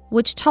rubble,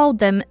 which told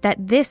them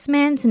that this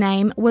man's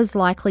name was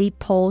likely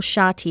Paul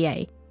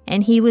Chartier,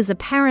 and he was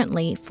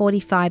apparently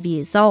 45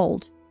 years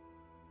old.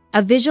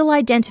 A visual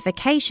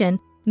identification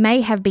may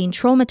have been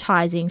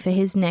traumatizing for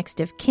his next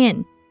of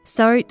kin,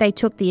 so they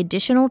took the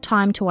additional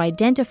time to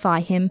identify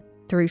him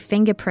through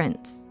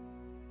fingerprints.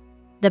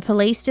 The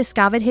police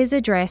discovered his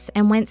address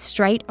and went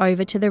straight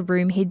over to the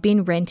room he'd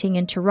been renting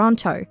in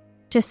Toronto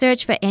to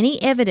search for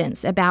any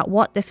evidence about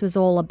what this was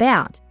all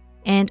about,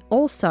 and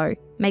also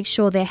make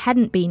sure there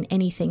hadn't been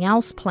anything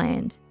else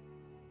planned.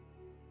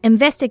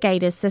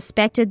 Investigators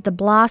suspected the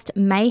blast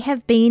may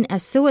have been a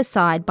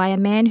suicide by a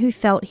man who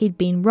felt he'd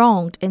been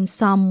wronged in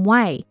some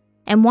way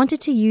and wanted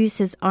to use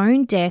his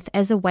own death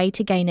as a way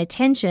to gain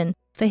attention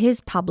for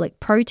his public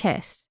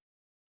protest.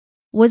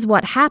 Was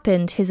what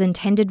happened his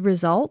intended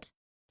result,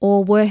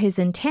 or were his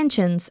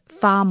intentions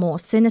far more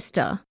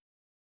sinister?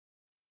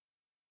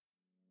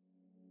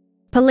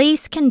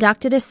 Police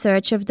conducted a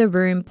search of the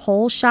room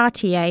Paul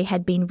Chartier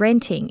had been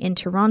renting in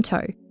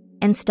Toronto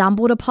and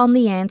stumbled upon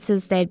the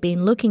answers they'd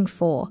been looking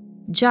for,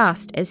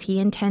 just as he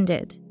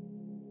intended.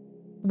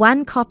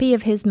 One copy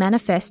of his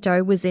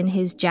manifesto was in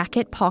his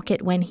jacket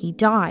pocket when he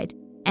died,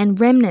 and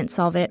remnants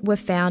of it were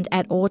found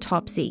at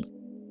autopsy.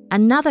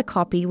 Another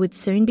copy would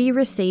soon be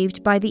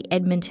received by the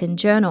Edmonton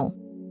Journal,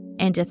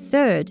 and a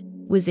third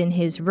was in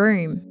his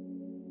room.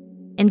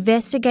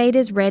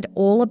 Investigators read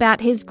all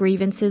about his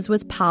grievances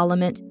with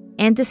Parliament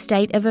and the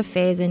state of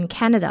affairs in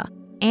Canada,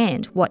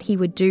 and what he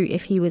would do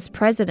if he was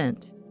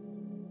president.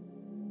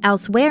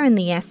 Elsewhere in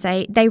the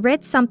essay, they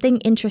read something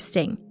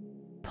interesting.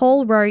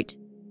 Paul wrote,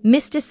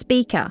 "Mr.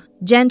 Speaker,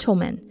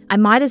 gentlemen, I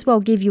might as well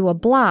give you a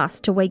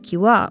blast to wake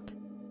you up."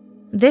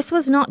 This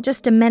was not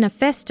just a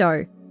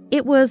manifesto,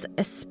 it was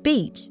a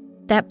speech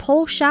that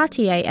Paul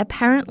Chartier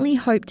apparently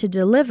hoped to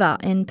deliver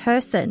in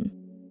person.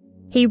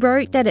 He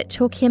wrote that it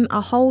took him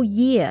a whole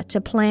year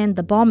to plan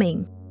the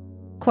bombing.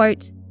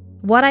 Quote,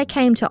 "What I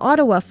came to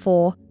Ottawa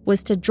for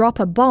was to drop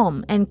a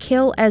bomb and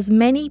kill as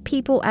many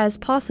people as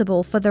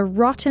possible for the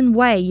rotten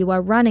way you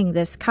are running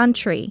this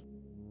country."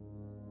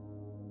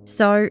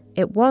 So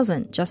it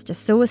wasn't just a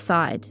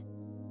suicide.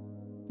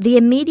 The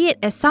immediate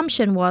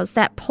assumption was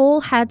that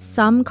Paul had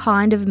some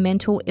kind of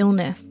mental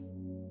illness.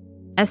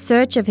 A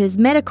search of his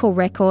medical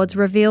records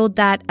revealed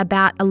that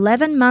about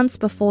 11 months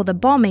before the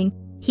bombing,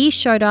 he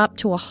showed up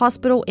to a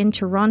hospital in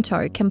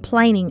Toronto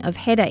complaining of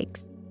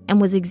headaches and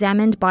was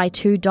examined by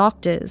 2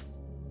 doctors.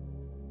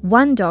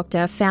 One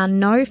doctor found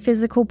no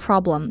physical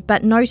problem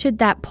but noted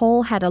that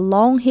Paul had a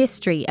long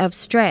history of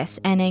stress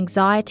and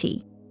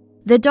anxiety.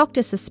 The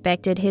doctor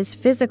suspected his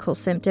physical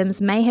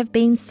symptoms may have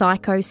been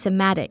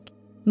psychosomatic,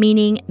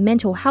 meaning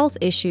mental health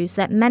issues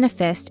that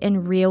manifest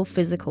in real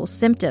physical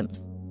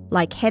symptoms,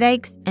 like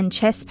headaches and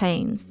chest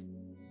pains.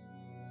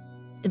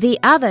 The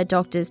other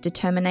doctor's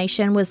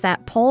determination was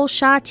that Paul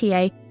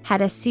Chartier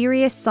had a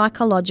serious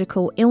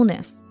psychological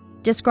illness,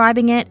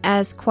 describing it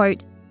as,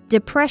 quote,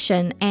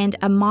 "depression and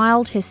a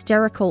mild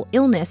hysterical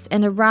illness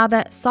in a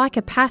rather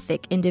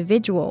psychopathic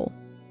individual."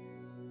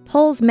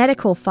 Paul's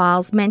medical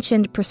files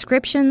mentioned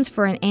prescriptions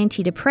for an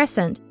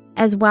antidepressant,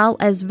 as well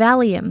as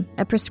Valium,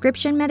 a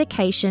prescription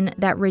medication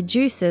that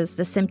reduces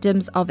the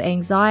symptoms of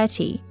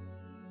anxiety.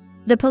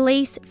 The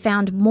police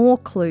found more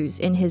clues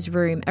in his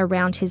room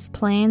around his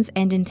plans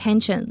and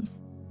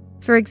intentions.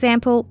 For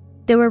example,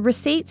 there were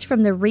receipts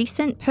from the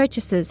recent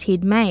purchases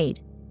he'd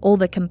made, all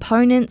the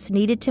components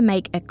needed to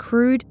make a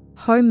crude,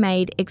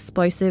 homemade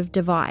explosive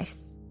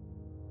device.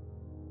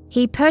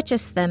 He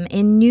purchased them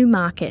in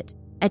Newmarket,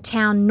 a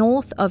town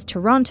north of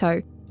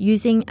Toronto,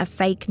 using a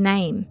fake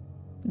name.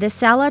 The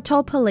seller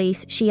told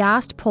police she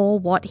asked Paul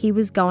what he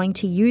was going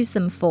to use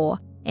them for,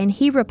 and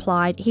he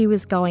replied he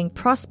was going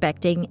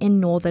prospecting in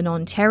Northern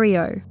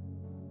Ontario.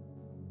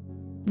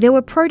 There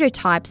were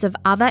prototypes of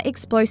other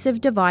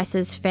explosive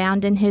devices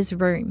found in his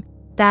room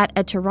that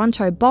a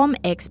Toronto bomb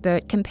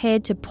expert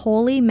compared to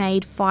poorly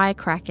made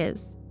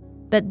firecrackers.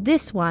 But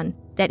this one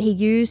that he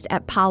used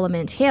at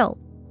Parliament Hill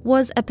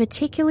was a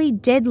particularly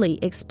deadly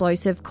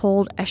explosive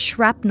called a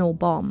shrapnel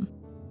bomb.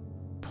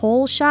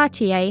 Paul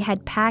Chartier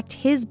had packed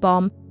his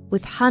bomb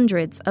with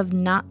hundreds of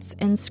nuts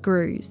and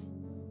screws.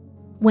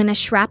 When a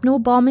shrapnel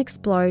bomb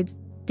explodes,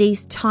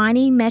 these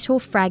tiny metal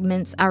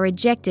fragments are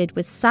ejected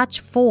with such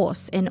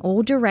force in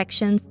all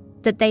directions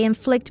that they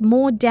inflict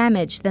more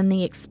damage than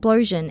the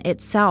explosion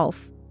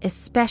itself,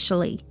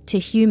 especially to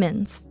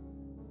humans.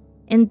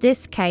 In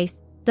this case,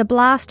 the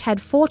blast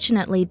had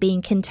fortunately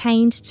been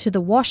contained to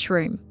the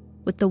washroom,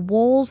 with the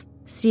walls,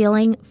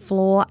 ceiling,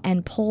 floor,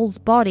 and Paul's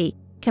body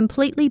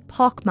completely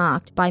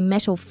pockmarked by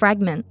metal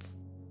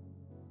fragments.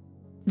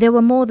 There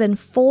were more than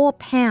 4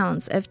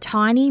 pounds of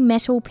tiny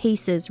metal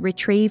pieces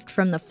retrieved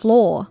from the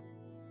floor.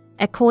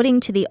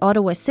 According to the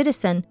Ottawa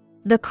Citizen,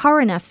 the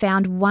coroner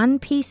found one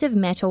piece of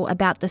metal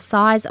about the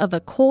size of a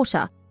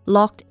quarter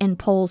locked in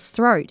Paul's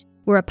throat,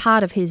 where a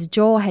part of his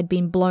jaw had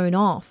been blown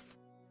off.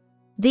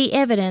 The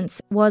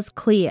evidence was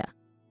clear.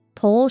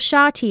 Paul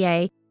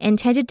Chartier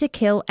intended to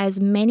kill as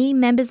many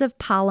members of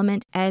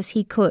Parliament as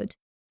he could,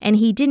 and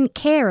he didn't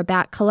care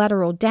about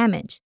collateral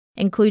damage,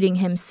 including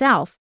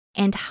himself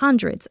and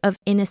hundreds of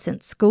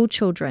innocent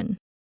schoolchildren.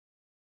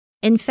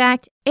 In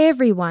fact,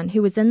 everyone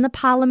who was in the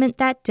Parliament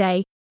that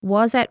day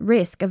was at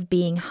risk of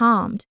being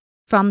harmed,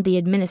 from the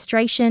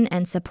administration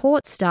and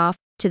support staff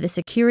to the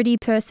security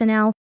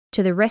personnel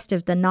to the rest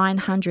of the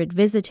 900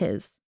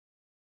 visitors.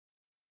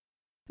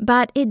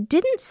 But it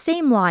didn't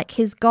seem like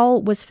his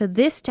goal was for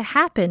this to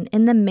happen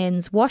in the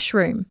men's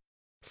washroom.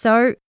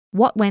 So,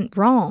 what went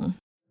wrong?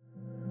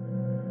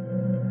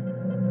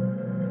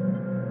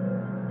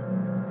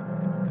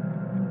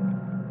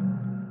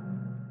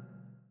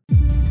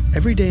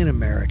 Every day in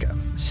America,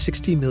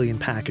 60 million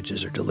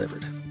packages are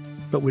delivered,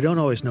 but we don't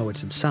always know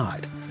what's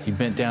inside. He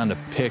bent down to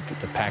pick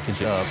the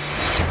package up.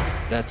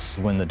 That's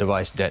when the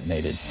device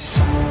detonated.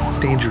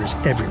 Danger is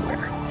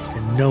everywhere,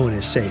 and no one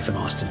is safe in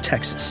Austin,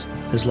 Texas,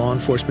 as law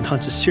enforcement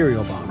hunts a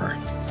serial bomber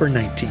for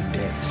 19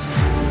 days.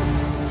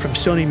 From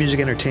Sony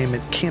Music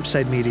Entertainment,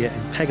 Campside Media,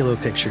 and Pegalo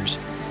Pictures,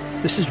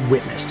 this is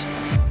Witnessed.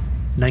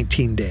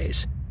 19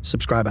 Days.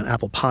 Subscribe on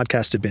Apple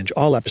Podcasts to binge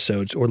all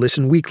episodes or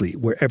listen weekly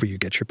wherever you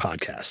get your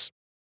podcasts.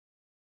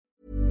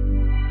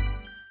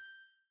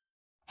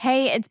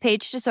 Hey, it's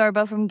Paige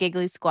DeSorbo from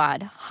Giggly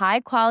Squad.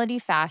 High quality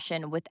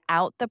fashion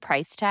without the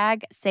price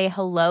tag. Say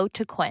hello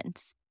to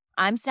Quince.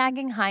 I'm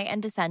snagging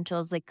high-end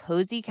essentials like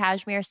cozy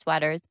cashmere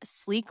sweaters,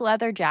 sleek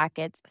leather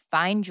jackets,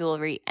 fine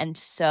jewelry, and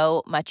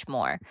so much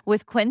more.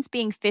 With Quince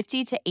being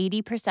 50 to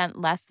 80%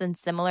 less than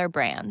similar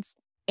brands.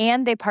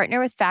 And they partner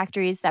with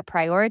factories that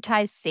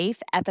prioritize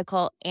safe,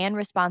 ethical, and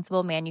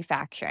responsible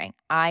manufacturing.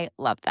 I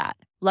love that.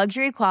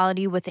 Luxury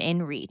quality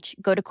within reach.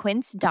 Go to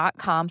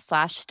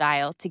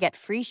quince.com/style to get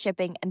free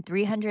shipping and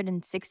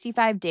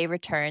 365-day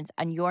returns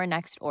on your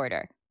next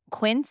order.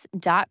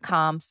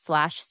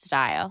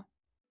 Quince.com/style.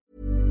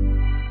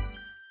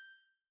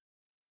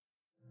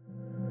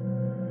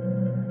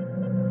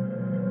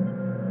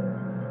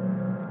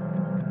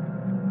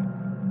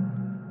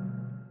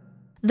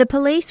 The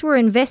police were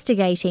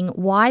investigating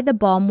why the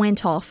bomb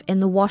went off in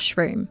the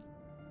washroom.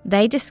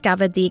 They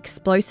discovered the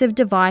explosive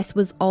device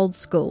was old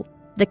school,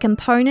 the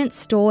components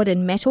stored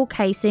in metal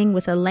casing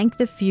with a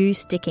length of fuse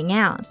sticking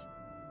out.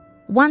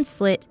 Once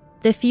lit,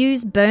 the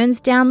fuse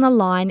burns down the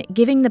line,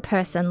 giving the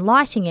person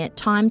lighting it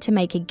time to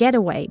make a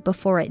getaway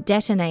before it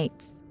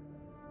detonates.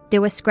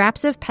 There were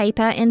scraps of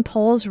paper in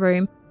Paul's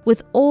room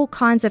with all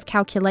kinds of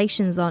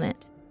calculations on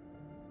it.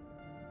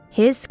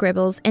 His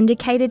scribbles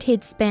indicated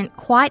he'd spent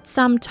quite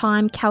some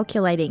time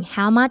calculating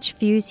how much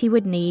fuse he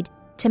would need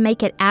to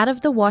make it out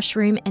of the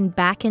washroom and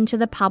back into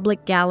the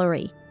public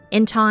gallery,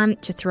 in time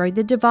to throw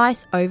the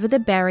device over the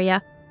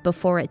barrier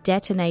before it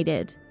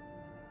detonated.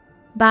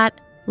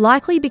 But,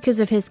 likely because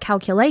of his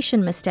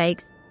calculation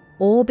mistakes,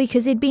 or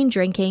because he'd been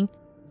drinking,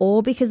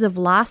 or because of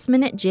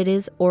last-minute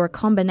jitters or a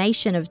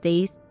combination of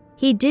these,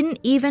 he didn't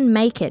even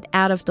make it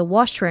out of the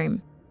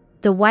washroom.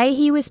 The way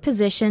he was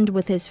positioned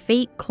with his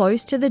feet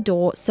close to the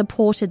door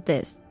supported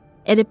this.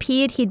 It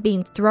appeared he'd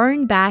been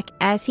thrown back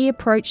as he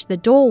approached the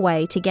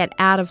doorway to get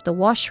out of the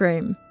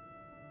washroom.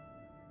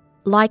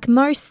 Like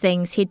most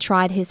things he'd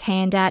tried his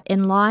hand at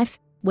in life,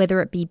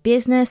 whether it be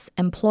business,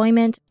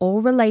 employment,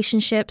 or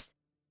relationships,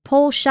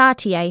 Paul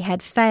Chartier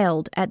had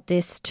failed at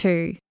this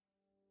too.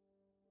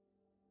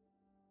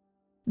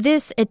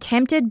 This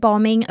attempted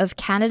bombing of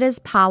Canada's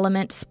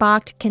Parliament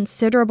sparked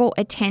considerable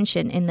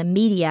attention in the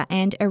media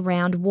and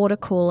around water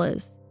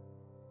coolers.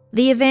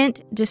 The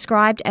event,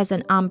 described as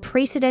an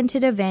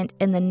unprecedented event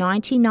in the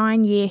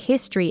 99-year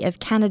history of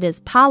Canada's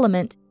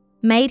Parliament,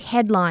 made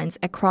headlines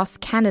across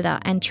Canada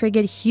and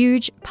triggered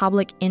huge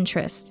public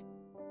interest.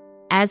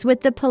 As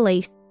with the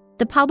police,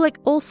 the public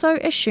also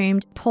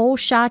assumed Paul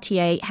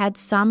Chartier had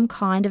some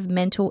kind of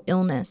mental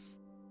illness.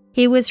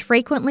 He was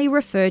frequently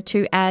referred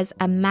to as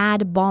a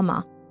mad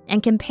bomber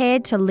and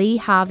compared to Lee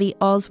Harvey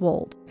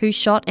Oswald, who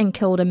shot and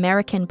killed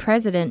American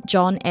President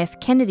John F.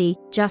 Kennedy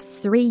just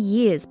 3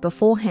 years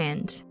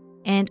beforehand,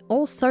 and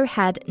also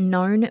had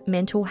known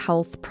mental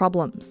health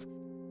problems,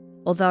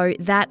 although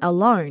that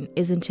alone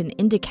isn't an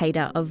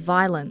indicator of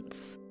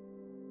violence.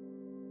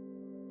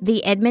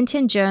 The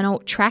Edmonton Journal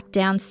tracked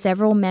down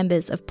several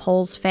members of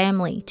Paul's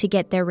family to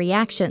get their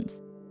reactions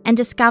and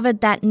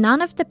discovered that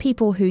none of the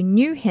people who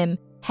knew him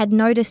had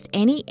noticed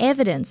any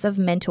evidence of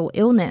mental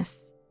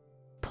illness.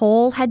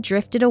 Paul had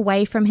drifted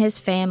away from his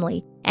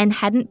family and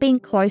hadn't been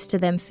close to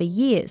them for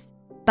years,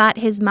 but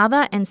his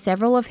mother and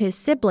several of his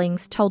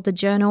siblings told the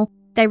Journal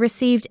they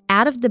received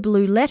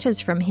out-of-the-blue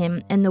letters from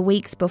him in the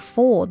weeks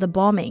before the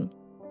bombing.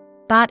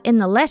 But in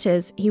the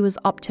letters, he was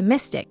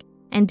optimistic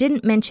and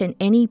didn't mention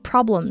any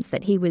problems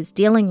that he was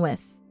dealing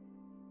with.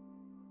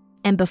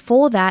 And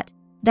before that,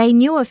 they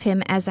knew of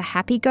him as a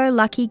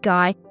happy-go-lucky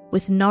guy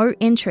with no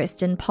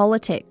interest in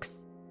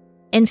politics.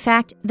 In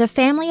fact, the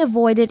family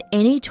avoided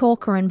any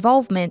talk or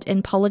involvement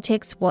in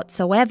politics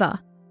whatsoever,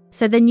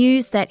 so the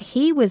news that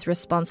he was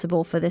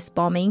responsible for this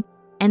bombing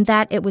and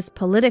that it was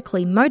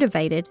politically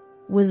motivated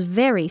was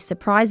very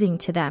surprising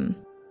to them.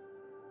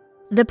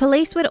 The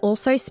police would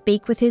also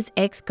speak with his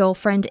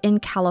ex-girlfriend in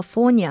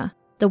California,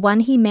 the one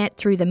he met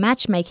through the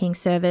matchmaking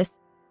service,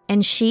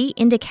 and she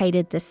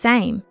indicated the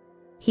same.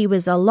 He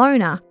was a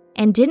loner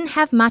and didn't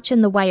have much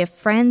in the way of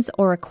friends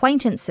or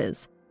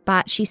acquaintances,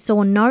 but she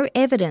saw no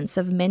evidence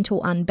of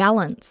mental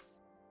unbalance.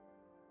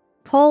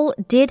 Paul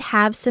did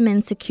have some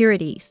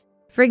insecurities.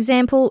 For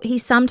example, he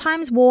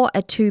sometimes wore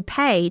a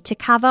toupee to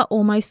cover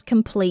almost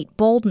complete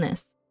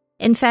baldness.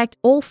 In fact,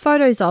 all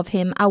photos of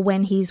him are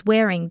when he's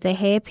wearing the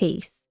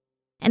hairpiece.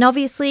 And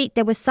obviously,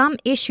 there was some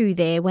issue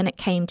there when it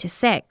came to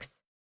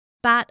sex.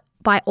 But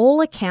by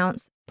all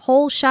accounts,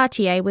 Paul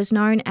Chartier was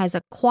known as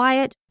a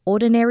quiet,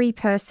 ordinary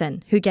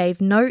person who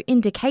gave no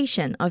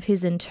indication of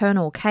his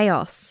internal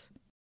chaos.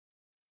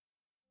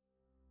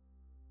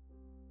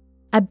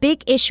 A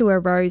big issue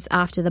arose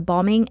after the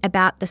bombing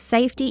about the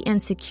safety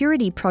and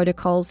security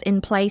protocols in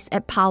place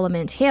at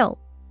Parliament Hill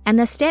and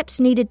the steps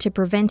needed to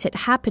prevent it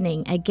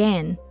happening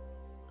again.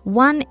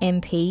 One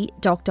MP,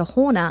 Dr.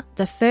 Horner,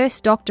 the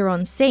first doctor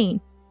on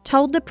scene,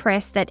 told the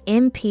press that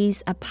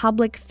MPs are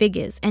public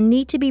figures and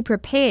need to be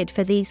prepared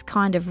for these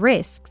kind of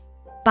risks.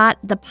 But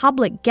the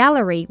public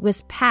gallery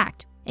was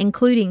packed,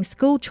 including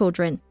school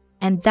children,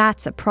 and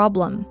that's a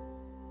problem.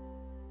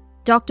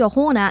 Dr.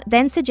 Horner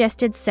then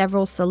suggested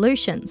several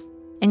solutions,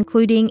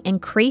 including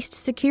increased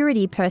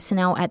security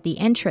personnel at the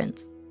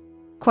entrance.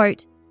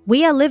 Quote,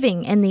 "We are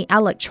living in the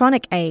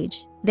electronic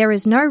age. There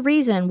is no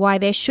reason why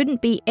there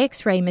shouldn't be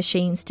X-ray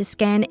machines to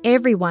scan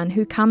everyone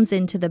who comes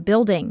into the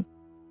building."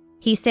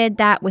 He said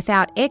that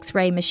without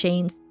X-ray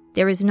machines,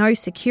 there is no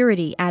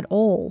security at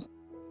all.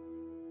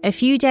 A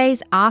few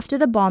days after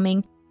the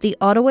bombing, the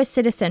Ottawa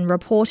Citizen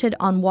reported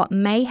on what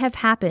may have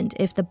happened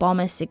if the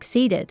bomber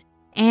succeeded,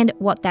 and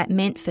what that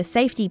meant for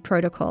safety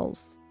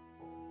protocols.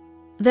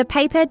 The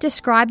paper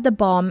described the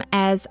bomb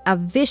as a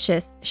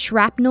vicious,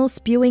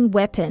 shrapnel-spewing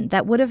weapon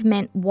that would have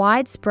meant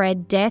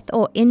widespread death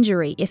or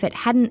injury if it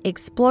hadn't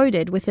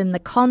exploded within the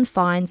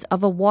confines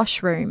of a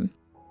washroom.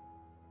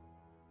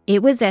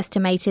 It was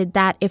estimated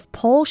that if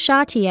Paul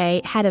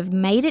Chartier had have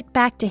made it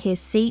back to his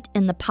seat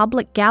in the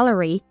public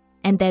gallery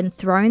and then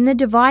thrown the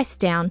device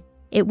down,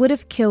 it would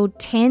have killed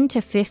 10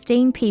 to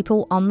 15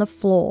 people on the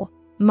floor,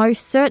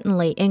 most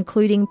certainly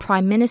including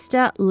Prime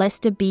Minister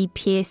Lester B.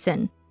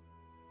 Pearson.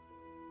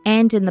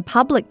 And in the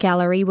public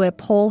gallery where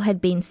Paul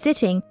had been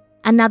sitting,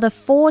 another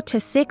 4 to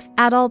 6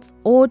 adults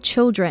or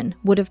children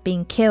would have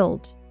been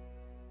killed.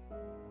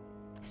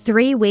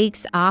 3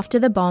 weeks after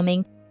the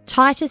bombing,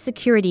 tighter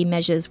security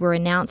measures were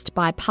announced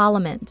by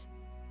Parliament.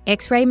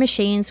 X-ray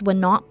machines were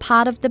not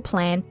part of the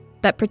plan,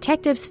 but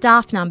protective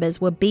staff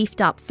numbers were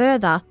beefed up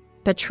further,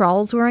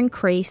 patrols were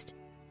increased,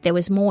 there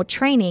was more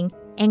training,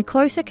 and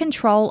closer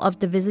control of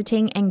the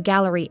visiting and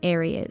gallery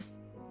areas.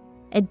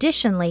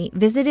 Additionally,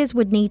 visitors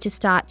would need to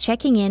start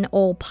checking in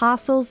all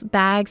parcels,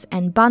 bags,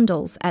 and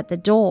bundles at the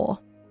door.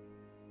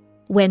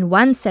 When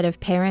one set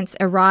of parents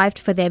arrived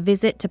for their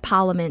visit to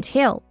Parliament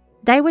Hill,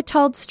 they were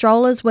told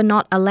strollers were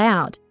not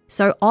allowed,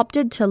 so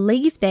opted to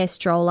leave their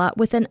stroller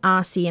with an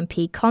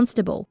RCMP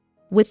constable,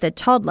 with the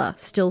toddler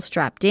still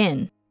strapped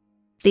in.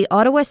 The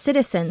Ottawa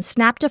Citizen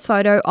snapped a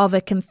photo of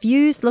a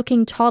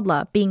confused-looking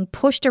toddler being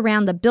pushed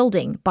around the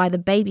building by the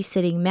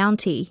babysitting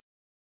Mountie.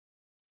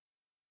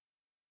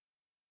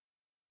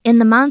 In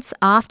the months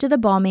after the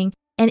bombing,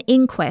 an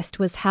inquest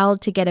was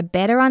held to get a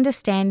better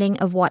understanding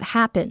of what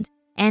happened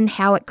and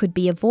how it could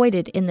be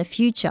avoided in the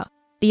future,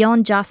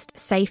 beyond just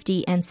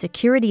safety and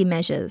security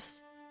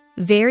measures.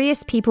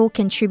 Various people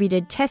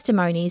contributed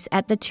testimonies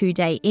at the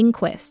 2-day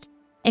inquest,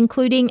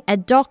 including a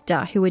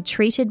doctor who had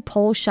treated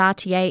Paul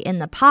Chartier in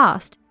the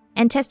past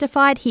and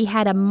testified he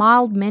had a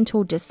mild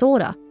mental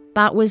disorder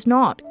but was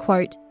not,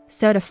 quote,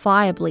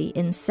 certifiably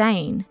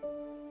insane.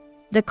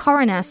 The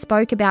coroner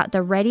spoke about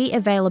the ready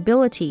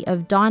availability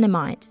of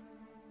dynamite.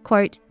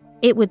 Quote,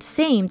 "It would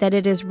seem that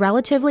it is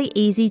relatively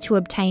easy to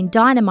obtain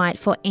dynamite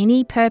for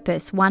any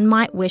purpose one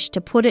might wish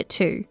to put it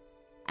to.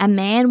 A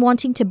man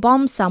wanting to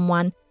bomb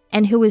someone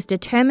and who is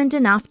determined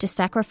enough to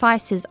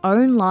sacrifice his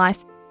own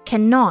life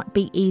cannot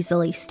be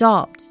easily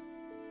stopped."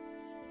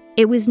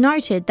 It was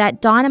noted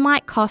that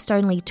dynamite cost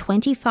only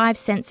 25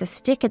 cents a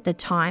stick at the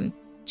time,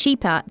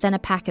 cheaper than a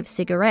pack of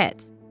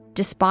cigarettes,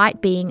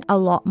 despite being a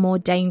lot more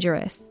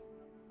dangerous.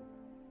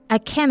 A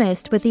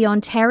chemist with the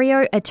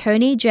Ontario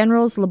Attorney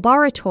General's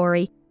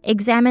laboratory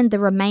examined the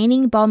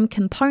remaining bomb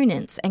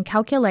components and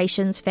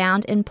calculations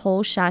found in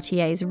Paul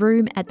Chartier's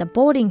room at the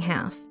boarding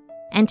house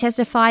and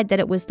testified that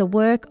it was the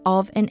work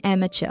of an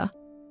amateur.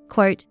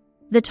 Quote,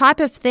 "The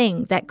type of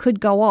thing that could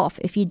go off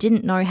if you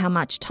didn't know how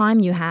much time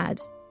you had."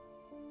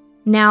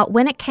 Now,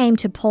 when it came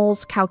to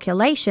Paul's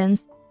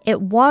calculations, it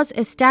was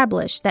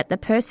established that the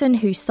person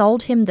who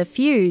sold him the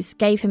fuse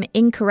gave him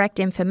incorrect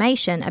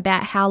information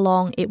about how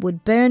long it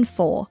would burn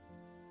for,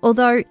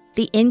 although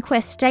the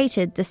inquest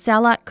stated the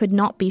seller could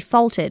not be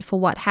faulted for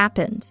what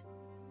happened.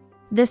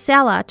 The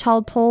seller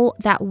told Paul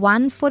that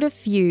 1 foot of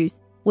fuse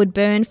would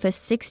burn for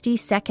 60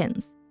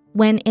 seconds,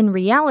 when in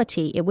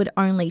reality it would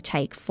only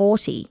take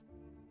 40.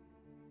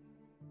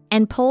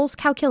 And Paul's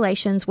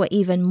calculations were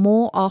even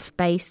more off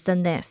base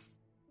than this.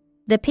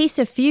 The piece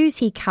of fuse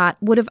he cut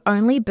would have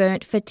only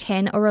burnt for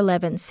 10 or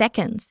 11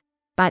 seconds,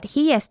 but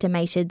he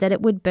estimated that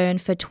it would burn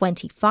for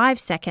 25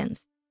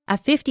 seconds, a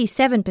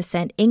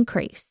 57%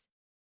 increase.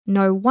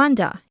 No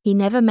wonder he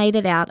never made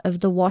it out of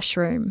the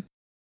washroom.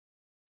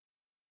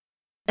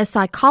 A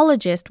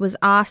psychologist was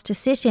asked to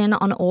sit in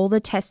on all the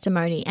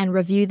testimony and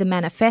review the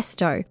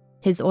manifesto,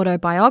 his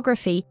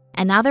autobiography,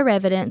 and other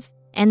evidence,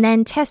 and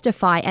then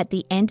testify at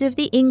the end of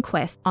the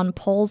inquest on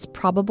Paul's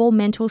probable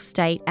mental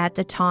state at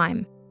the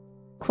time.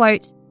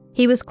 Quote,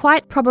 "He was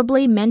quite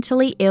probably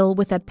mentally ill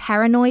with a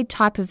paranoid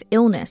type of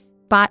illness,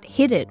 but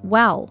hid it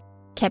well,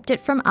 kept it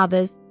from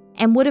others,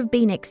 and would have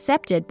been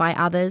accepted by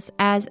others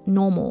as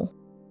normal."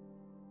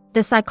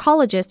 The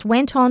psychologist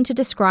went on to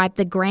describe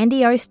the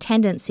grandiose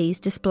tendencies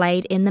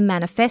displayed in the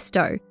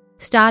manifesto,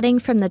 starting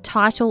from the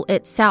title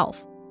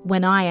itself,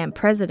 "When I Am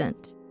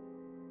President."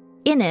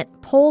 In it,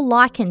 Paul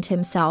likened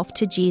himself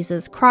to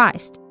Jesus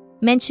Christ,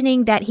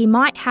 mentioning that he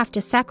might have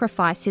to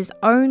sacrifice his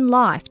own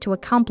life to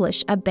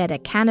accomplish a better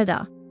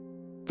Canada.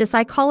 The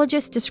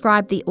psychologist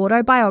described the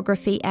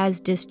autobiography as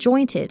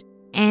disjointed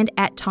and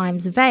at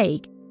times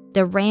vague,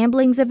 the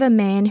ramblings of a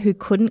man who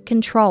couldn't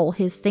control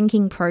his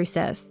thinking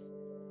process.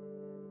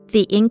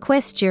 The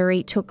inquest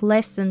jury took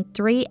less than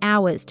 3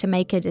 hours to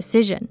make a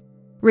decision,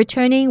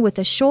 returning with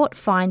a short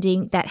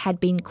finding that had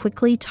been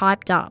quickly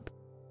typed up.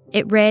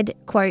 It read,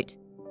 quote,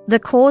 "The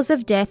cause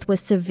of death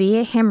was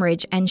severe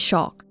hemorrhage and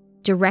shock,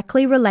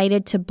 directly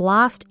related to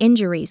blast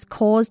injuries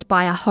caused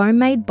by a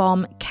homemade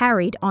bomb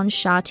carried on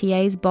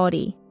Chartier's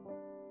body."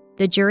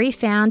 The jury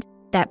found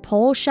that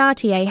Paul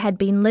Chartier had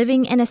been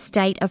living in a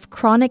state of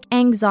chronic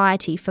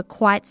anxiety for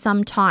quite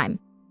some time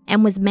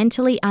and was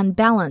mentally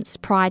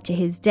unbalanced prior to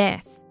his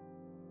death.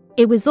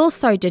 It was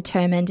also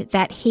determined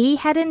that he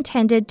had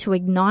intended to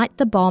ignite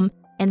the bomb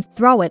and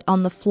throw it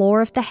on the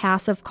floor of the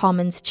House of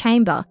Commons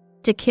chamber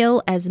to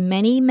kill as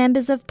many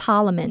members of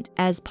Parliament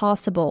as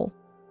possible.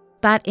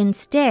 But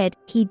instead,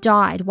 he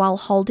died while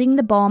holding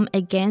the bomb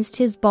against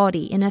his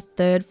body in a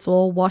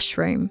third-floor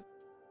washroom.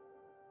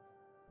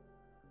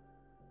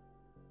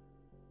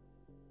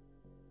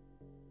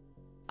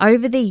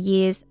 Over the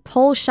years,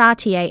 Paul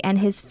Chartier and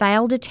his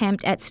failed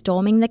attempt at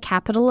storming the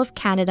capital of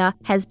Canada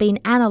has been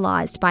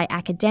analysed by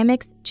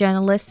academics,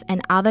 journalists,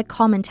 and other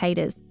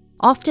commentators,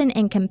 often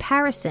in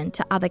comparison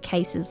to other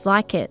cases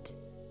like it.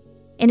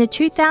 In a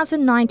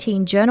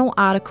 2019 journal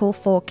article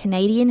for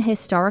Canadian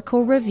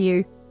Historical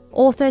Review,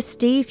 author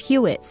Steve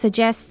Hewitt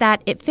suggests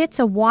that it fits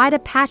a wider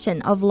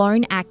pattern of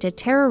lone actor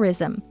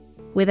terrorism,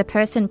 where the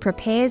person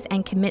prepares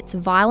and commits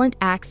violent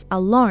acts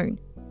alone,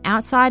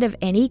 outside of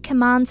any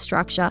command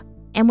structure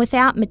and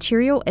without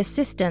material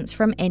assistance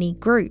from any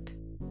group.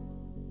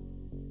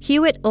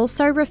 Hewitt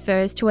also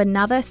refers to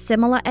another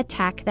similar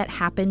attack that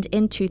happened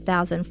in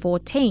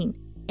 2014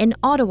 in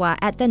Ottawa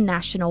at the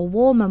National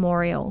War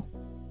Memorial.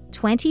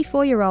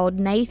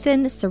 24-year-old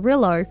Nathan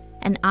Cirillo,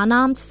 an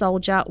unarmed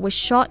soldier, was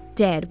shot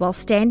dead while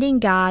standing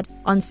guard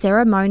on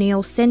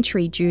ceremonial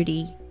sentry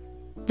duty.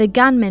 The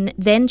gunman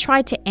then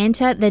tried to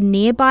enter the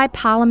nearby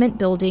Parliament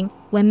building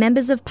where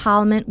members of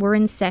Parliament were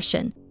in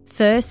session,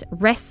 first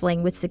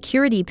wrestling with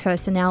security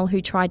personnel who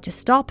tried to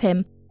stop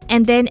him,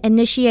 and then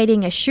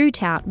initiating a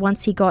shootout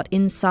once he got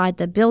inside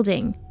the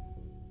building.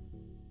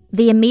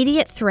 The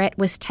immediate threat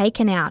was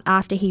taken out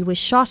after he was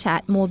shot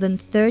at more than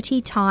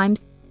 30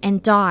 times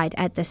and died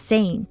at the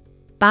scene.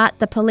 But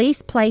the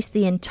police placed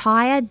the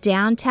entire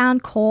downtown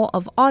core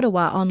of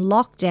Ottawa on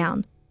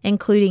lockdown,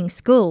 including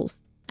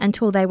schools,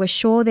 until they were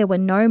sure there were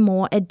no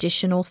more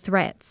additional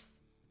threats.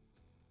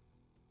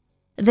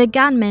 The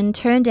gunman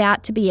turned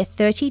out to be a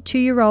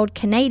 32-year-old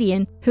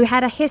Canadian who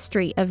had a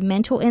history of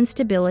mental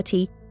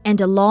instability and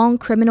a long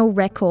criminal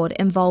record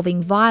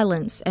involving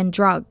violence and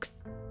drugs.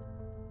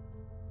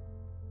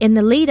 In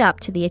the lead-up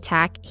to the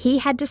attack, he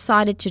had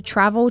decided to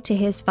travel to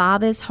his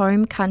father's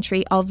home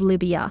country of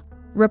Libya,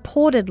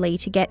 reportedly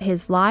to get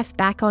his life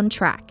back on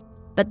track,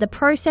 but the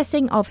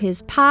processing of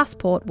his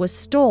passport was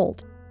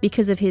stalled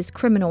because of his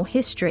criminal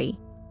history.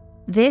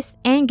 This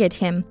angered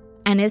him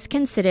and is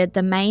considered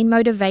the main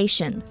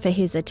motivation for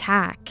his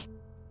attack.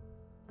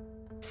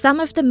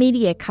 Some of the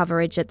media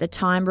coverage at the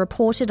time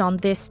reported on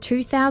this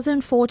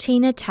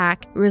 2014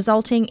 attack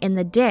resulting in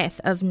the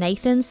death of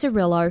Nathan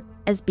Cirillo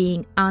as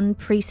being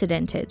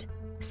unprecedented,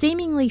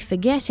 seemingly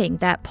forgetting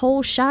that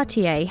Paul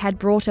Chartier had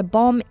brought a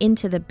bomb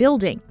into the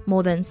building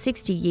more than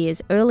 60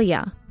 years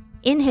earlier.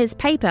 In his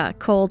paper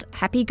called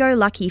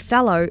Happy-Go-Lucky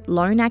Fellow,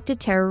 Lone Actor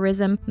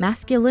Terrorism,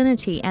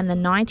 Masculinity and the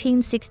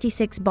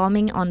 1966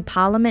 Bombing on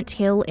Parliament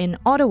Hill in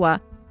Ottawa,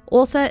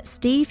 author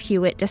Steve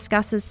Hewitt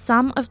discusses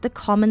some of the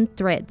common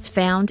threads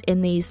found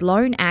in these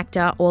lone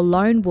actor or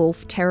lone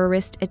wolf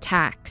terrorist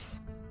attacks.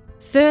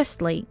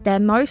 Firstly, they're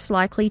most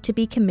likely to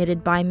be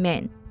committed by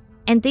men,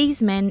 and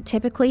these men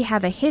typically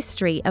have a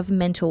history of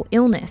mental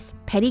illness,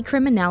 petty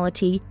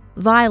criminality,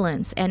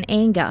 violence and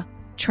anger,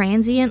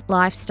 transient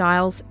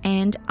lifestyles,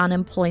 and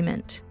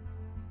unemployment.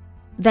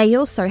 They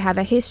also have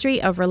a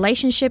history of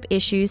relationship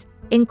issues,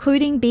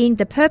 including being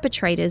the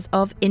perpetrators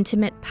of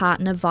intimate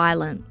partner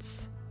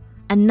violence.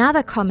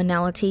 Another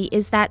commonality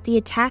is that the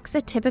attacks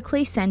are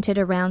typically centered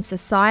around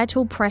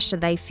societal pressure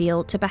they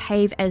feel to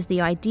behave as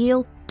the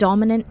ideal,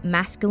 dominant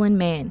masculine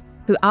man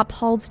who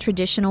upholds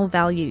traditional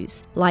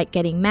values, like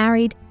getting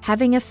married,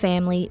 having a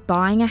family,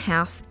 buying a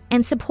house,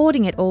 and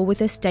supporting it all with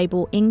a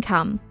stable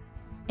income.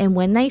 And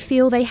when they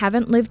feel they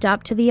haven't lived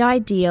up to the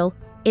ideal,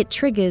 it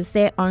triggers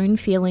their own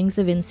feelings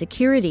of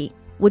insecurity,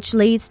 which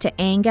leads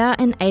to anger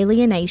and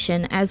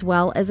alienation as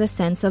well as a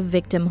sense of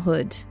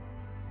victimhood.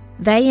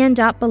 They end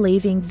up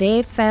believing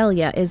their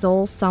failure is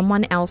all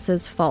someone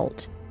else's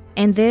fault,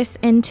 and this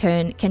in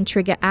turn can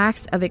trigger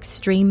acts of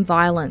extreme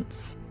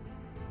violence.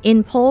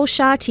 In Paul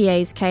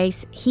Chartier's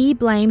case, he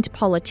blamed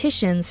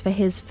politicians for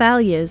his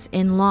failures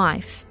in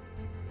life.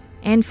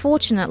 And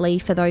fortunately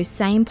for those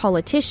same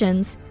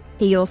politicians,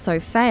 he also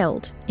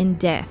failed in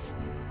death.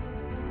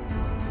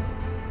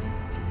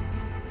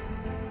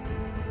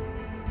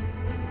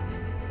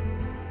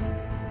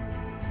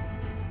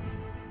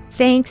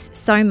 Thanks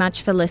so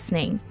much for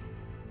listening.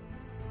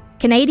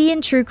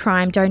 Canadian True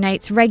Crime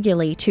donates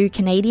regularly to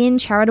Canadian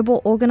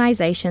charitable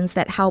organisations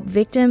that help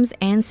victims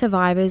and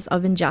survivors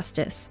of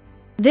injustice.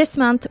 This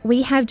month,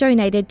 we have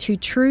donated to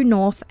True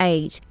North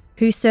Aid,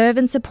 who serve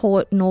and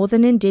support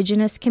Northern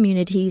Indigenous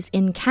communities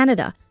in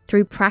Canada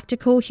through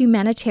practical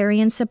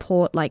humanitarian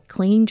support like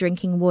clean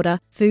drinking water,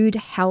 food,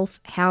 health,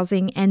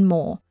 housing, and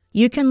more.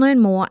 You can learn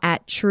more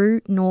at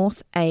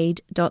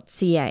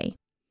truenorthaid.ca.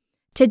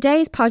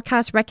 Today's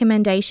podcast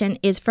recommendation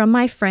is from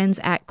my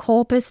friends at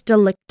Corpus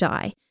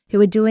Delicti,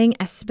 who are doing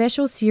a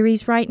special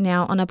series right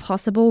now on a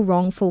possible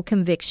wrongful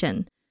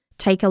conviction.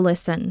 Take a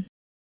listen.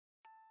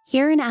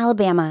 Here in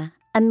Alabama,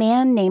 a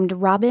man named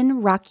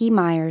Robin Rocky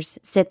Myers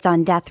sits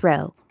on death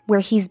row, where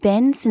he's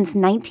been since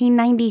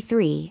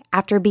 1993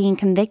 after being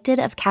convicted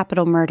of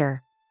capital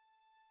murder.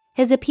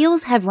 His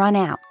appeals have run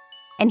out,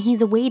 and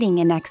he's awaiting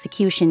an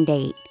execution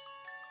date.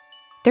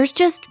 There's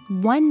just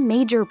one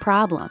major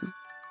problem.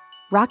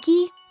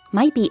 Rocky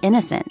might be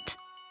innocent.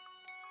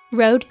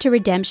 Road to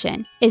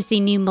Redemption is the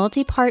new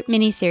multi-part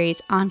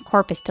miniseries on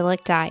Corpus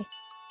Delicti.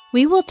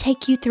 We will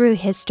take you through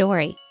his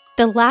story,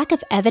 the lack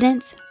of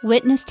evidence,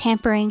 witness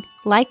tampering,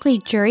 likely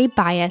jury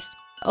bias,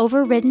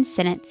 overridden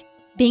sentence,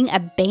 being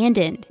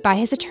abandoned by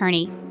his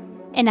attorney,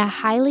 and a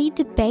highly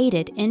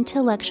debated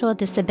intellectual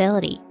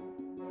disability.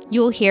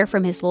 You'll hear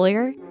from his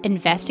lawyer,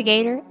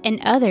 investigator, and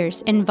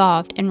others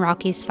involved in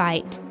Rocky's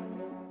fight.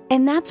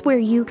 And that's where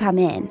you come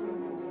in.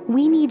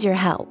 We need your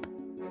help.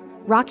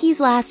 Rocky's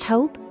last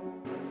hope?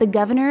 The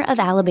governor of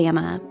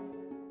Alabama.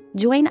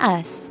 Join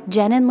us,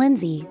 Jen and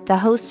Lindsay, the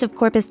hosts of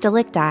Corpus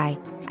Delicti,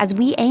 as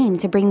we aim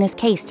to bring this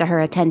case to her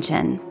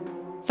attention.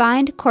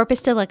 Find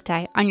Corpus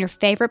Delicti on your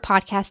favorite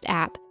podcast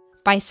app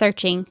by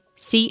searching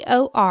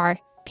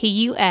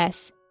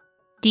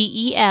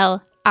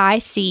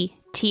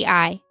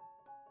CORPUSDELICTI.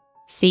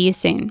 See you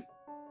soon.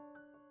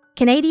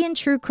 Canadian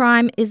True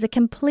Crime is a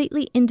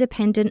completely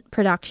independent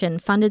production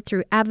funded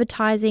through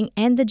advertising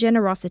and the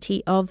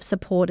generosity of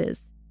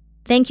supporters.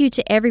 Thank you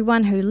to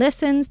everyone who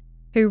listens,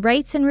 who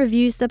rates and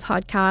reviews the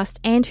podcast,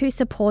 and who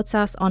supports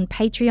us on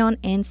Patreon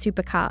and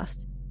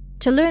Supercast.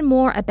 To learn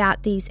more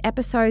about these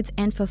episodes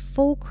and for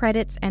full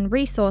credits and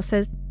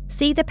resources,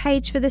 see the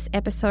page for this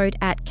episode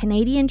at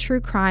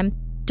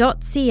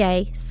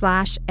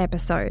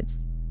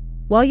canadiantruecrime.ca/episodes.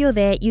 While you're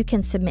there, you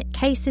can submit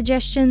case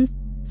suggestions,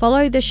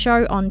 follow the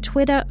show on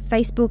Twitter,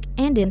 Facebook,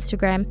 and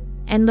Instagram,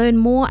 and learn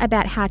more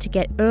about how to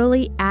get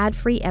early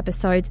ad-free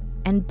episodes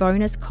and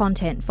bonus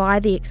content via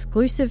the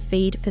exclusive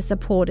feed for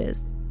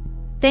supporters.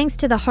 Thanks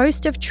to the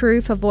host of True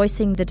for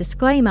voicing the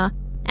disclaimer,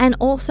 and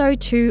also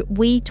to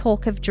We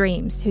Talk of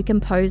Dreams, who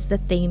composed the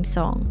theme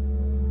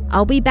song.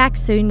 I'll be back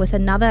soon with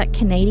another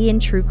Canadian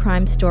true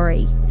crime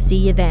story. See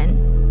you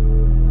then.